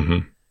me. Mm-hmm.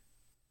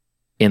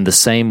 In the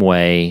same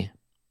way,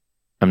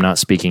 I'm not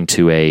speaking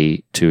to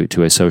a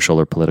social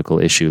or political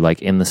issue.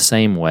 Like in the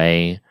same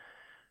way,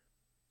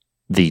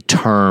 the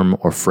term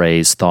or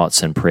phrase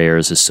thoughts and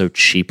prayers is so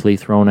cheaply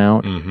thrown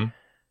out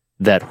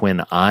that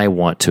when I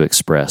want to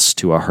express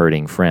to a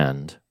hurting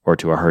friend or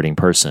to a hurting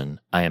person,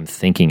 I am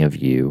thinking of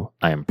you,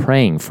 I am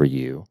praying for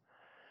you,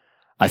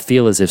 I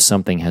feel as if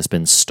something has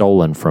been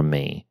stolen from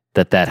me,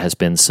 that has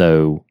been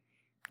so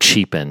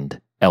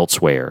cheapened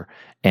elsewhere.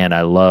 And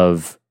I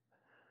love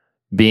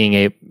being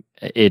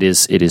it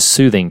is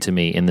soothing to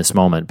me in this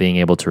moment, being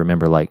able to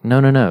remember, like,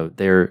 no,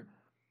 there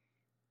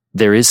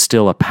is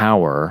still a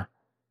power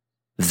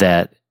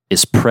that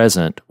is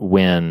present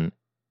when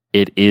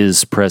it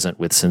is present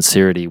with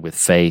sincerity, with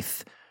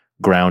faith,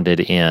 grounded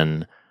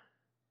in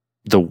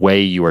the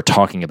way you are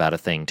talking about a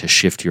thing to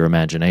shift your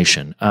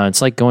imagination.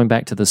 It's like going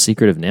back to the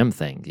Secret of NIMH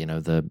thing.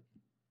 The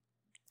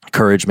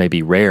courage may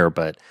be rare,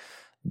 but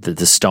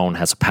the stone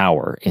has a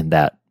power in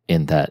that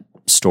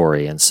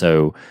story. And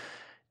so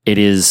it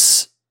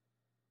is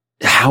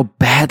how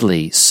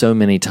badly so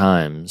many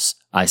times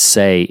I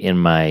say in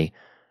my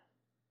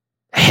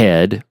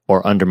head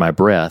or under my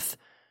breath,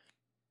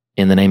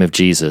 in the name of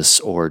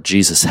Jesus, or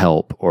Jesus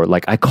help, or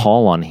like I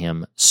call on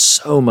him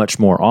so much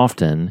more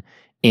often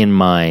in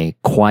my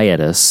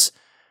quietus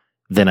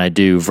than I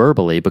do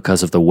verbally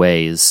because of the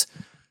ways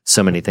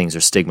so many things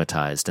are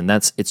stigmatized. And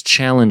it's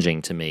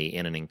challenging to me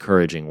in an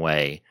encouraging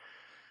way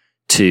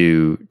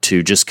to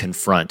just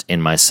confront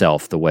in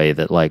myself the way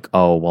that, like,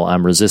 oh, well,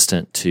 I'm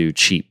resistant to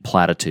cheap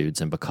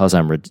platitudes, and because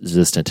I'm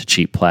resistant to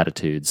cheap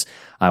platitudes,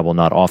 I will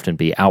not often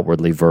be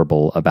outwardly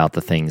verbal about the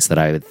things that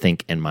I would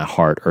think in my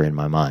heart or in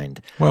my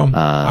mind. Well,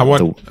 I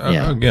want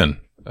again.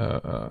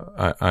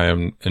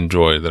 I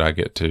enjoy that I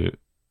get to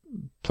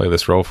play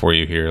this role for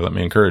you here. Let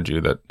me encourage you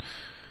that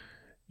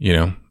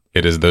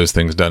it is those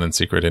things done in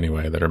secret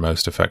anyway that are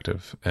most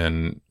effective,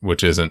 and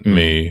which isn't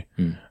me.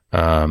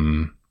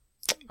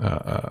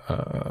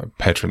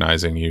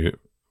 Patronizing you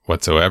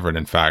whatsoever. And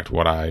in fact,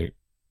 that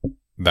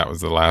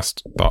was the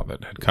last thought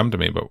that had come to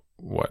me, but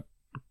what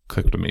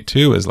clicked with me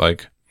too is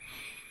like,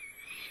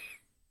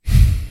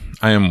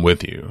 I am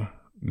with you.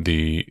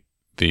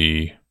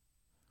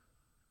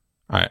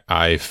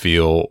 I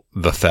feel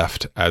the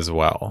theft as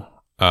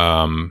well.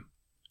 And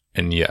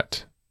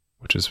yet,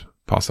 which is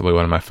possibly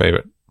one of my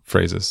favorite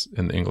phrases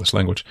in the English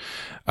language.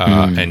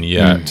 And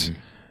yet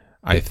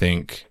I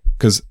think,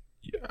 cause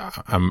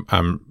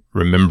I'm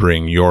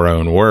remembering your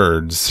own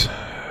words,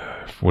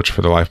 which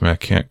for the life of me, I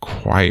can't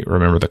quite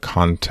remember the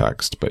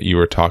context, but you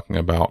were talking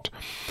about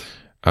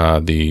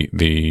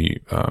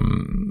the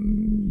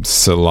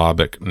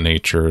syllabic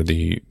nature,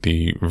 the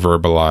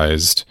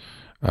verbalized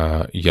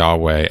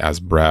Yahweh as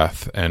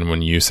breath. And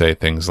when you say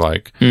things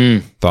like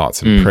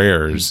thoughts and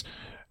prayers,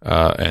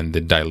 and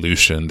the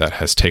dilution that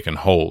has taken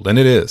hold, and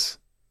it's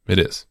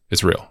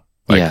real.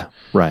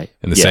 Right.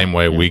 In the same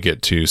way we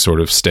get to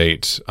sort of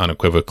state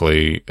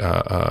unequivocally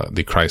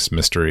the Christ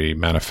mystery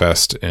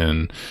manifest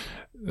in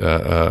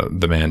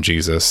the man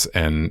Jesus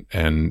and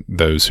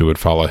those who would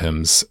follow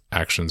him's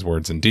actions,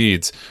 words, and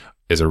deeds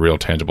is a real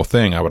tangible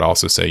thing. I would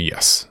also say,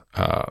 yes,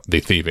 the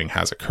thieving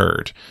has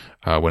occurred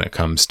when it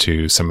comes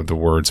to some of the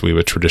words we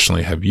would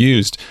traditionally have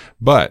used.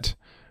 But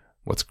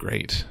what's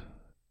great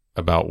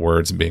about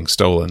words being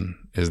stolen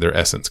is their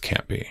essence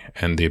can't be.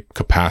 And the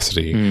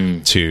capacity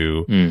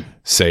to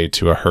say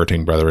to a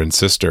hurting brother and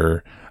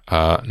sister,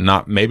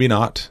 maybe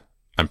not,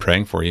 I'm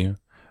praying for you,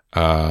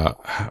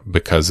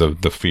 because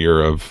of the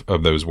fear of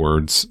those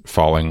words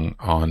falling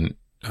on,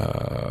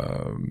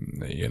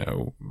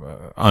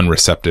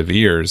 unreceptive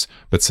ears,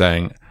 but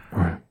saying,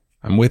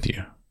 I'm with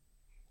you.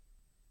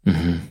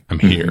 I'm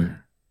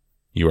here.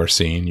 You are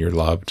seen, you're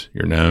loved,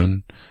 you're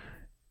known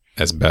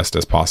as best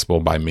as possible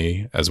by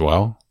me as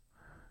well.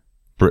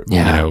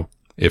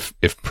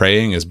 If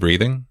praying is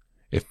breathing,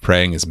 if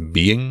praying is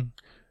being,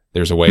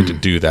 there's a way to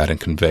do that and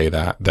convey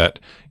that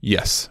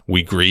yes,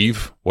 we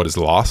grieve what is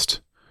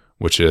lost,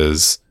 which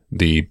is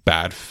the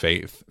bad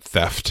faith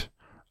theft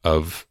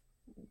of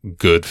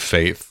good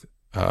faith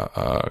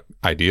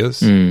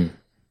ideas.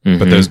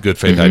 But those good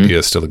faith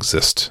ideas still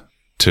exist.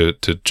 To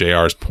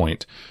JR's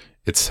point,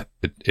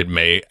 it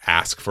may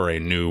ask for a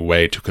new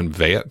way to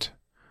convey it,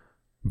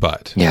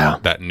 but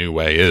that new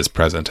way is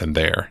present and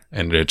there,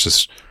 and it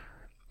just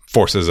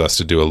forces us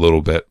to do a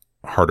little bit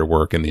harder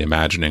work in the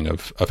imagining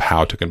of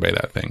how to convey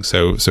that thing.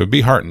 So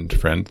be heartened,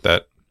 friend,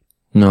 that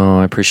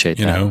I appreciate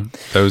that.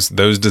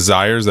 Those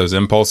desires, those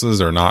impulses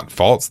are not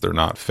false. They're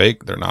not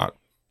fake. They're not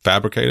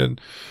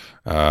fabricated.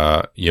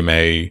 You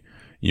may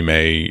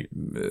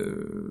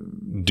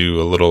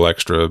do a little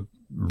extra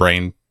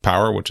brain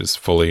power, which is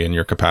fully in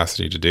your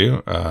capacity to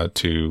do,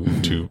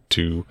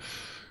 to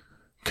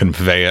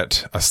convey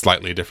it a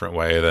slightly different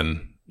way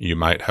than you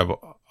might have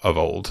of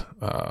old.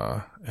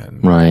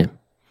 And Right.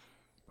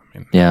 I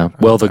mean, Yeah.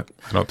 Well, I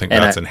don't think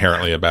that's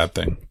inherently a bad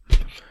thing.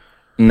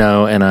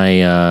 No, and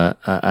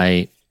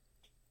I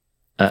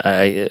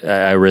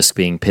risk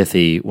being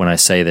pithy when I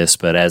say this,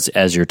 but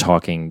as you're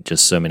talking,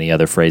 just so many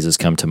other phrases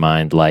come to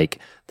mind, like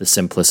the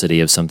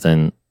simplicity of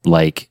something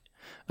like,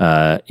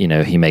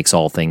 he makes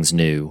all things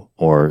new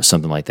or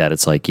something like that.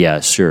 It's like, yeah,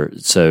 sure.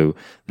 So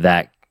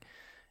that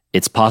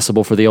it's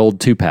possible for the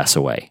old to pass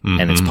away,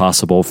 and it's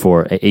possible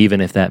for,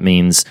 even if that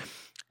means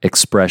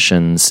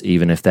expressions,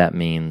 even if that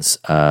means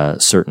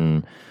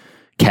certain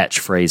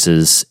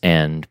catchphrases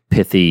and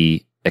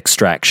pithy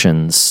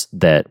extractions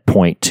that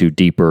point to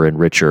deeper and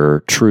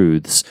richer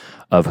truths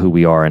of who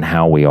we are and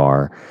how we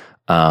are.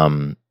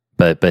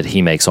 But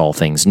he makes all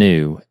things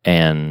new,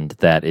 and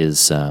that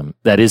is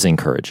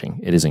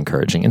encouraging. It is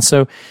encouraging, and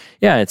so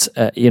yeah, it's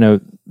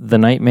The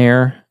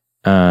Nightmare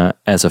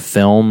as a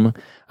film.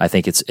 I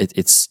think it's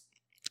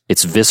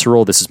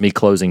visceral. This is me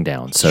closing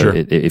down. So Sure.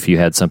 if you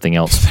had something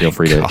else, feel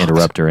free to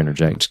interrupt or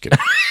interject. Just kidding.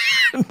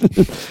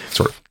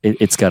 Sort of.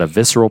 It's got a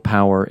visceral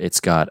power. It's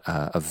got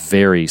a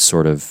very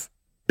sort of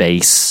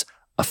bass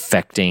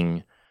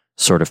affecting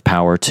sort of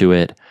power to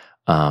it,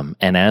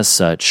 and as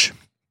such,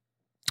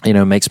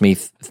 makes me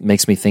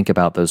think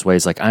about those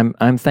ways. Like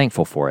I'm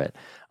thankful for it.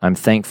 I'm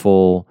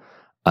thankful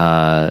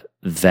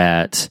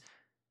that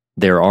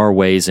there are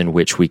ways in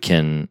which we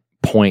can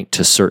point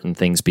to certain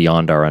things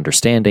beyond our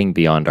understanding,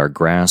 beyond our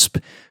grasp,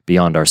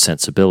 beyond our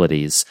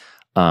sensibilities.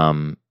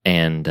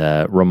 And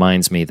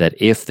reminds me that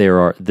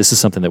this is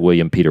something that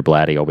William Peter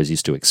Blatty always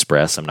used to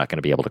express. I'm not going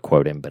to be able to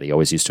quote him, but he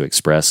always used to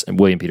express. And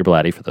William Peter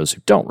Blatty, for those who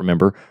don't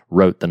remember,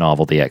 wrote the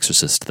novel The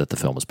Exorcist that the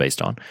film was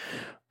based on.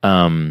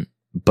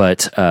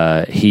 But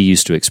he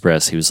used to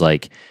express, he was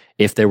like,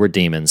 if there were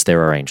demons,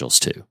 there are angels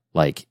too.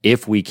 Like,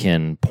 if we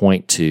can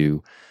point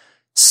to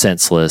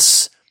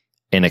senseless,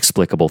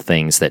 inexplicable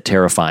things that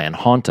terrify and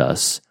haunt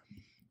us,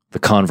 the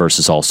converse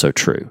is also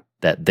true,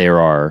 that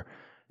there are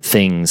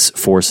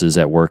forces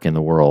at work in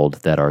the world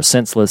that are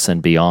senseless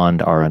and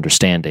beyond our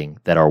understanding,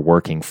 that are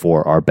working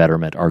for our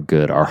betterment, our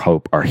good, our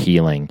hope, our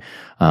healing.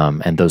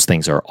 And those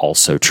things are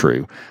also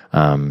true.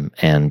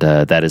 And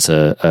that is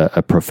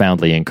a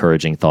profoundly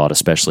encouraging thought,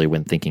 especially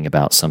when thinking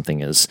about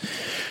something as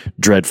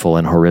dreadful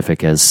and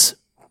horrific as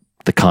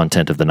the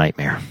content of The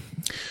Nightmare.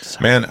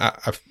 So. Man,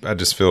 I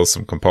just feel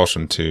some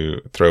compulsion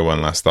to throw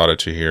one last thought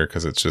at you here,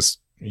 because it's just,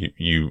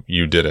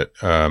 you did it.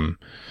 So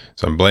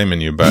I'm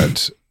blaming you,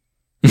 but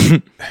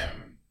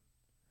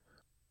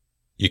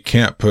you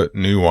can't put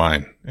new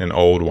wine in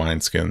old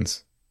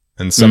wineskins.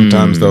 And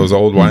sometimes those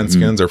old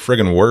wineskins are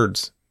friggin'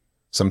 words.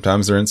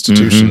 Sometimes they're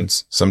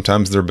institutions.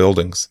 Sometimes they're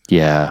buildings.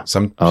 Yeah.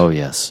 Oh,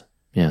 yes.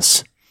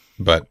 Yes.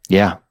 But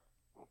yeah.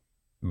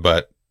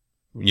 But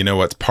you know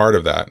what's part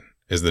of that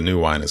is the new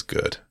wine is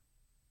good.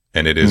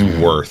 And it is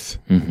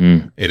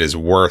it is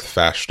worth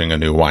fashioning a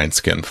new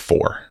wineskin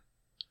for.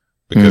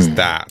 Because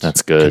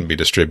that's good. Can be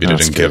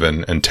distributed and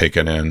given and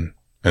taken in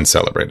and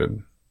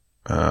celebrated.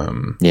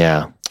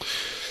 Yeah.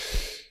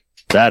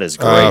 That is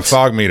great.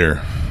 Fog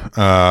meter.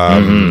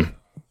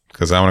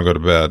 Because I want to go to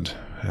bed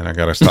and I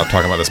got to stop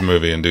talking about this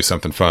movie and do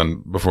something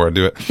fun before I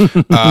do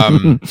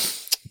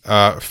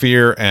it.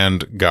 Fear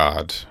and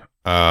God.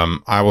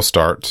 I will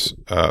start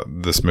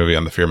this movie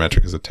on the fear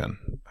metric as a 10.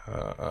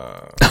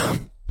 I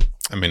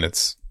mean,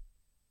 it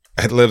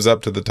lives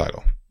up to the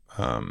title.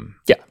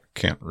 Yeah.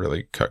 Can't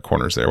really cut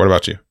corners there. What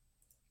about you?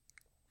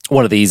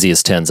 One of the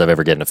easiest 10s I've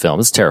ever gotten a film.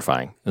 It's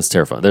terrifying.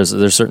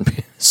 There's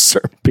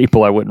certain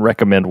people I wouldn't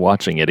recommend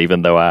watching it,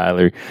 even though I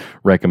highly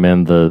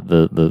recommend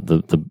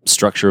the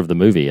structure of the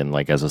movie and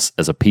like as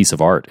a piece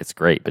of art, it's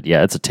great. But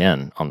yeah, it's a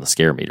 10 on the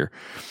scare meter.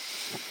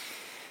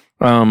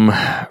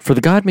 For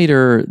the God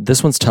meter,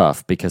 this one's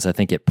tough because I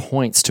think it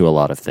points to a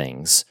lot of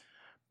things,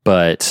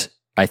 but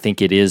I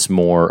think it is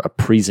more a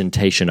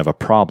presentation of a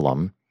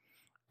problem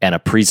and a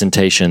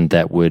presentation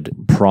that would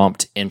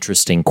prompt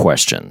interesting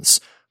questions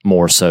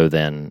more so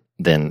than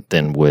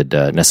would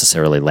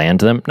necessarily land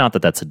them. Not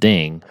that that's a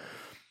ding,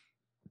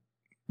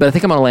 but I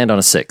think I'm going to land on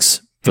a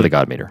 6 for the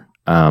God meter.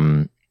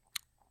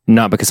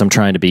 Not because I'm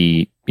trying to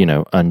be,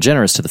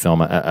 ungenerous to the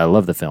film. I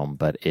love the film,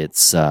 but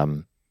it's,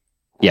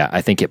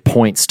 I think it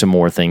points to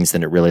more things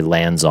than it really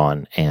lands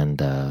on.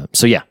 And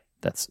so, yeah,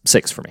 that's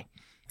 6 for me.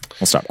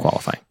 I'll stop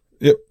qualifying.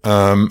 Yep.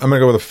 I'm going to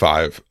go with a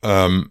 5.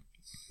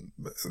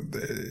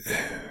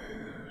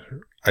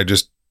 I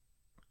just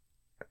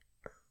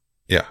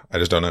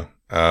don't know.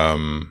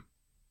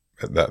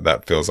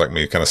 That feels like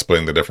me kind of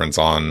splitting the difference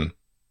on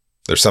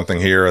there's something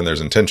here and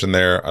there's intention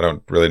there. I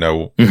don't really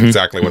know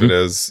exactly what it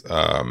is.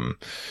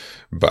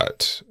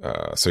 But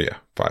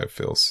 5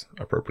 feels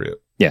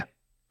appropriate. Yeah.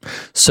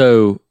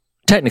 So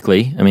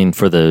technically, I mean,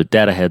 for the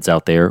data heads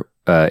out there,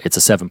 it's a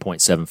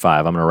 7.75.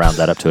 I'm going to round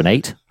that up to an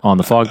 8 on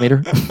the fog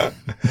meter.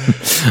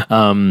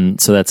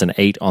 So that's an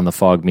 8 on the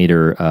fog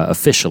meter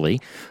officially.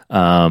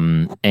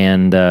 This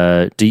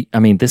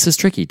is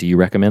tricky. Do you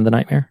recommend The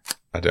Nightmare?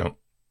 I don't.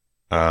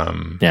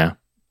 Yeah.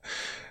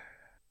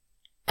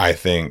 I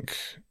think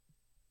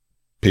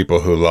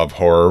people who love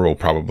horror will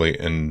probably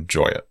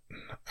enjoy it.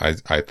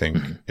 I think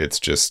it's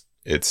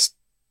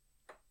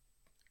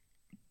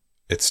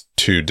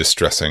too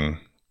distressing,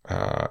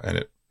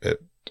 and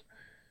it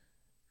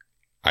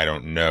I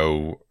don't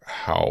know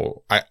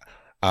how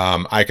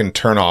I can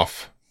turn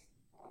off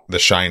The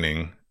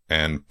Shining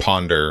and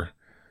ponder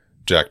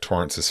Jack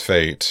Torrance's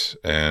fate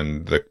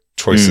and the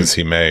choices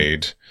he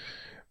made,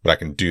 but I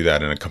can do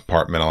that in a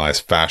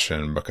compartmentalized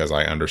fashion because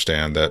I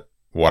understand that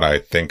what I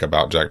think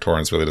about Jack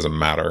Torrance really doesn't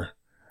matter.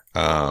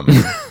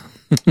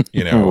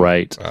 You know,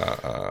 right.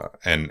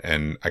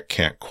 And I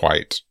can't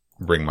quite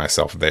bring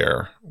myself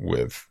there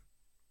with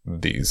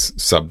these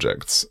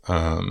subjects.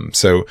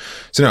 So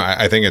no,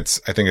 I think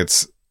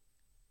it's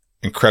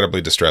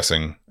incredibly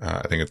distressing.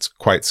 I think it's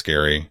quite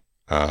scary.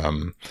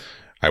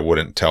 I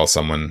wouldn't tell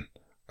someone,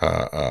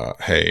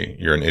 hey,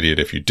 you're an idiot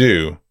if you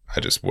do. I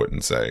just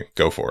wouldn't say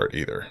go for it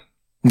either.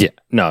 Yeah,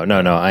 no.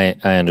 I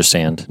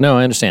understand. No,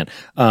 I understand.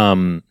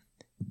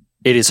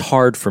 It is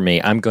hard for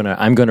me. I'm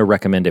gonna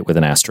recommend it with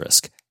an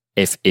asterisk.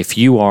 If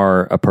you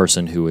are a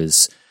person who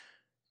is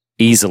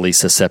easily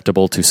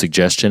susceptible to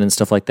suggestion and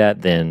stuff like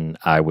that, then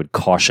I would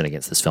caution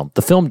against this film.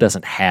 The film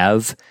doesn't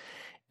have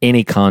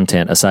any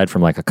content aside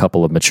from like a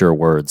couple of mature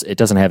words. It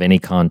doesn't have any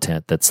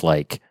content that's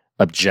like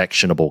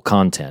objectionable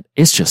content.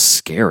 It's just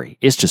scary.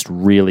 It's just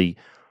really,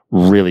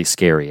 really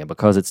scary. And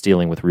because it's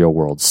dealing with real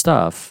world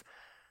stuff,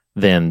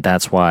 then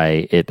that's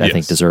why it, I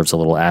think, deserves a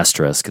little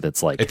asterisk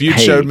that's like, if you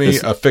showed me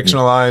a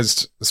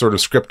fictionalized sort of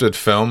scripted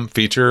film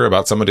feature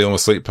about someone dealing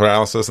with sleep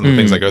paralysis and the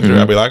things I go through,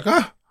 I'd be like,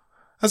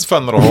 that's a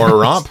fun little horror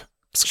romp.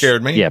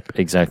 Scared me. Yep,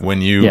 exactly.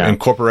 When you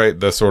incorporate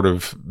the sort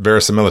of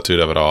verisimilitude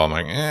of it all, I'm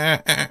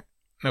like,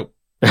 nope.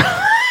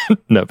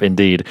 Nope,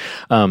 indeed.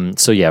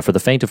 So yeah, for the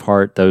faint of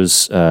heart,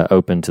 those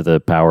open to the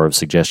power of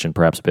suggestion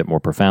perhaps a bit more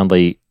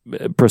profoundly,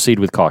 proceed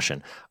with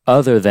caution.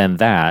 Other than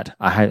that,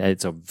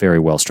 it's a very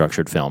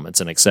well-structured film.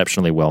 It's an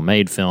exceptionally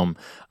well-made film,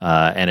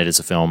 and it is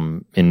a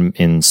film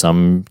in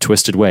some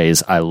twisted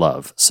ways I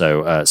love.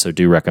 So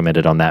do recommend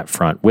it on that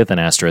front with an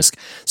asterisk.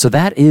 So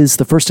that is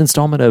the first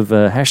installment of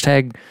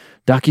hashtag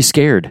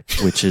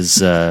DocuScared, which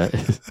is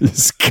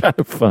is kind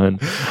of fun.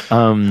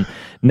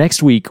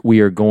 Next week, we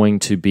are going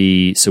to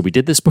be... So we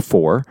did this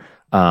before,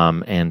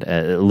 and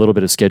a little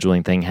bit of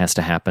scheduling thing has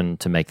to happen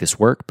to make this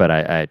work, but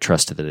I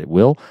trust that it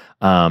will.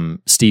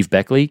 Steve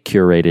Beckley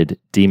curated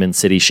Demon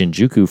City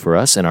Shinjuku for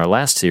us in our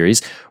last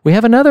series. We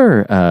have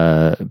another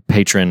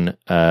patron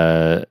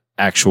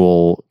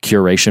actual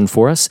curation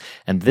for us,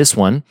 and this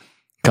one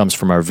comes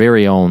from our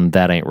very own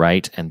That Ain't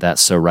Right and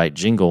That's So Right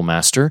jingle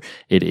master.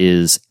 It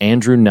is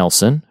Andrew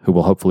Nelson, who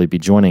will hopefully be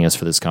joining us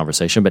for this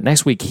conversation. But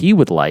next week, he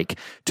would like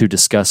to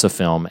discuss a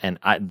film. And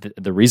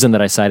the reason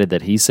that I cited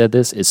that he said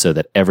this is so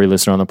that every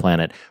listener on the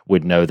planet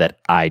would know that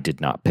I did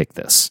not pick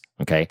this.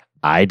 Okay?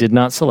 I did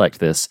not select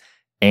this.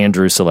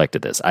 Andrew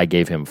selected this. I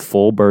gave him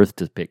full berth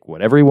to pick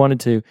whatever he wanted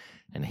to,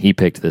 and he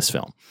picked this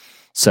film.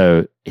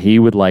 So he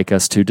would like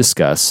us to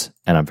discuss,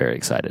 and I'm very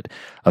excited,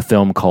 a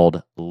film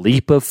called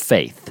Leap of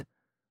Faith,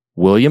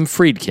 William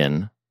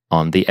Friedkin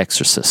on The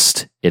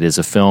Exorcist. It is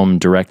a film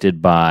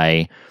directed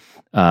by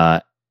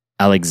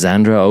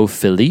Alexandre O.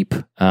 Philippe,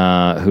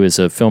 who is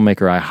a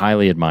filmmaker I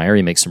highly admire.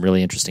 He makes some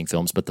really interesting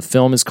films, but the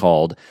film is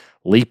called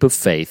Leap of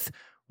Faith,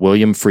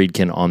 William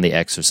Friedkin on The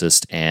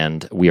Exorcist,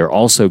 and we are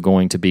also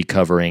going to be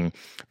covering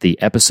the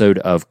episode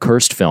of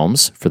Cursed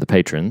Films for the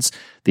patrons,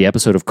 the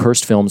episode of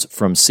Cursed Films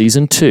from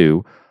Season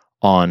 2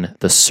 on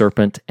The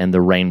Serpent and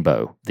the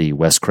Rainbow, the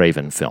Wes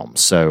Craven film.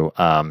 So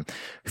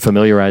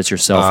familiarize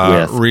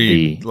yourself with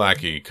Reed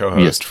Lackey,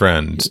 co-host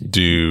friend.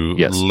 Do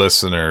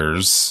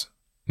listeners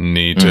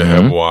need to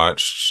have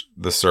watched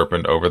The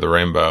Serpent Over the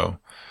Rainbow?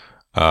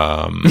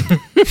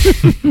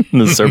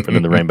 The Serpent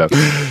and the Rainbow.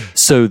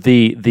 So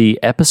the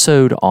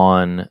episode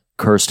on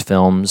Cursed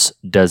Films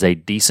does a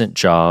decent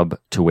job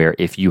to where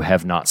if you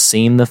have not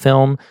seen the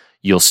film,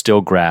 you'll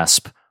still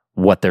grasp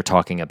what they're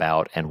talking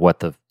about and what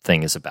the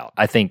thing is about.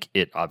 I think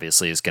it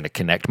obviously is going to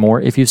connect more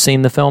if you've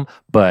seen the film,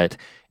 but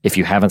if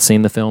you haven't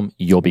seen the film,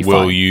 you'll be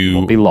fine. You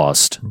won't be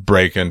lost.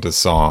 Break into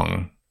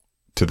song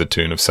to the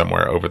tune of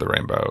Somewhere Over the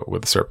Rainbow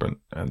with the Serpent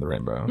and the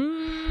Rainbow?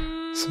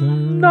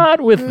 Not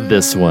with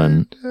this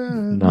one.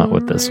 Not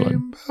with this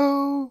one.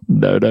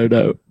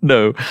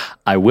 No.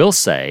 I will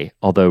say,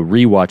 although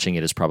rewatching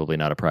it is probably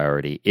not a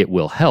priority, it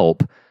will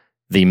help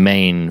the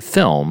main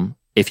film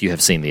if you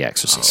have seen The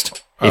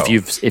Exorcist. If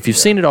you've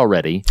seen it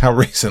already, how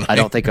recently? I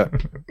don't think.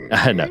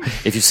 No,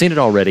 if you've seen it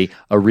already,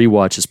 a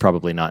rewatch is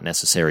probably not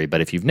necessary.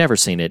 But if you've never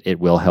seen it, it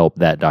will help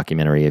that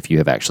documentary if you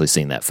have actually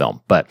seen that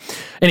film. But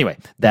anyway,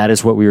 that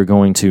is what we are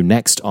going to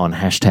next on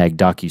hashtag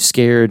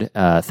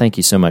DocuScared. Thank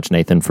you so much,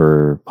 Nathan,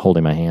 for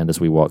holding my hand as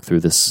we walk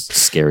through this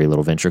scary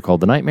little venture called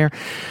The Nightmare.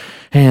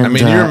 And I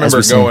mean, you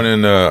remember going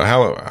in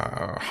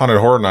Haunted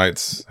Horror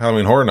Nights,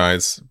 Halloween Horror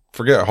Nights.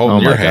 Forget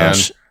holding your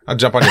hand. I'd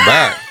jump on your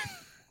back.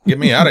 Get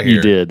me out of here.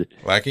 You did.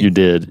 Lackey. You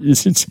did.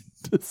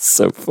 It's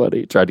so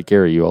funny. Tried to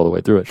carry you all the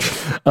way through it.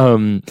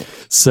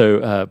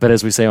 But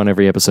as we say on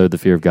every episode, the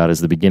fear of God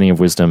is the beginning of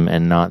wisdom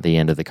and not the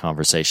end of the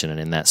conversation. And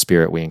in that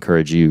spirit, we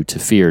encourage you to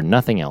fear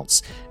nothing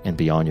else and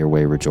be on your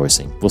way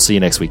rejoicing. We'll see you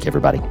next week,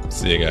 everybody.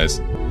 See you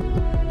guys.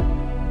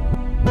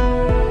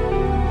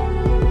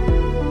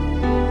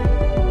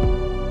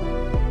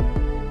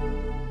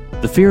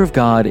 The fear of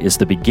God is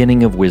the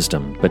beginning of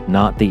wisdom, but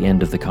not the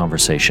end of the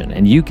conversation.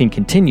 And you can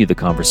continue the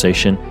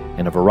conversation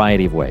in a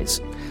variety of ways.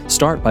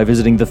 Start by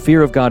visiting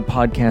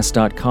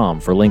thefearofgodpodcast.com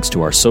for links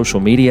to our social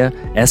media,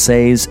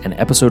 essays, and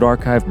episode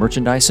archive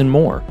merchandise and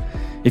more.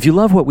 If you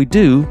love what we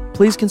do,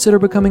 please consider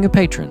becoming a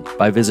patron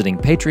by visiting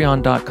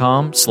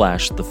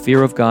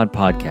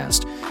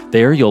patreon.com/thefearofgodpodcast.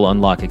 There you'll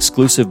unlock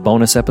exclusive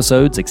bonus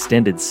episodes,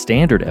 extended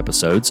standard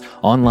episodes,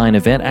 online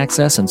event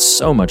access, and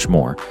so much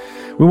more.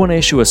 We want to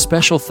issue a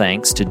special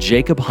thanks to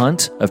Jacob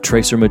Hunt of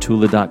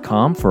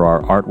TracerMatula.com for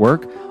our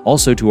artwork,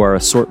 also to our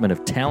assortment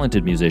of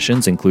talented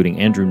musicians, including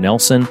Andrew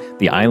Nelson,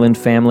 the Island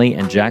Family,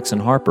 and Jackson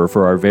Harper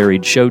for our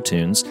varied show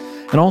tunes,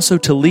 and also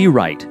to Lee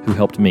Wright, who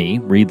helped me,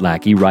 Reed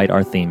Lackey, write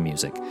our theme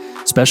music.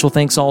 Special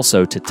thanks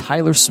also to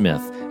Tyler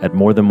Smith at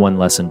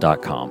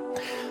morethanonelesson.com.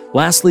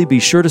 Lastly, be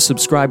sure to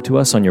subscribe to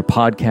us on your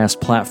podcast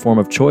platform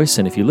of choice,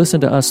 and if you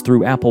listen to us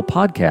through Apple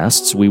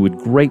Podcasts, we would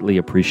greatly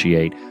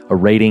appreciate a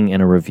rating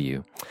and a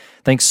review.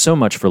 Thanks so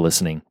much for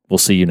listening. We'll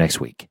see you next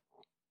week.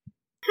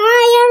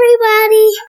 Hi, everybody.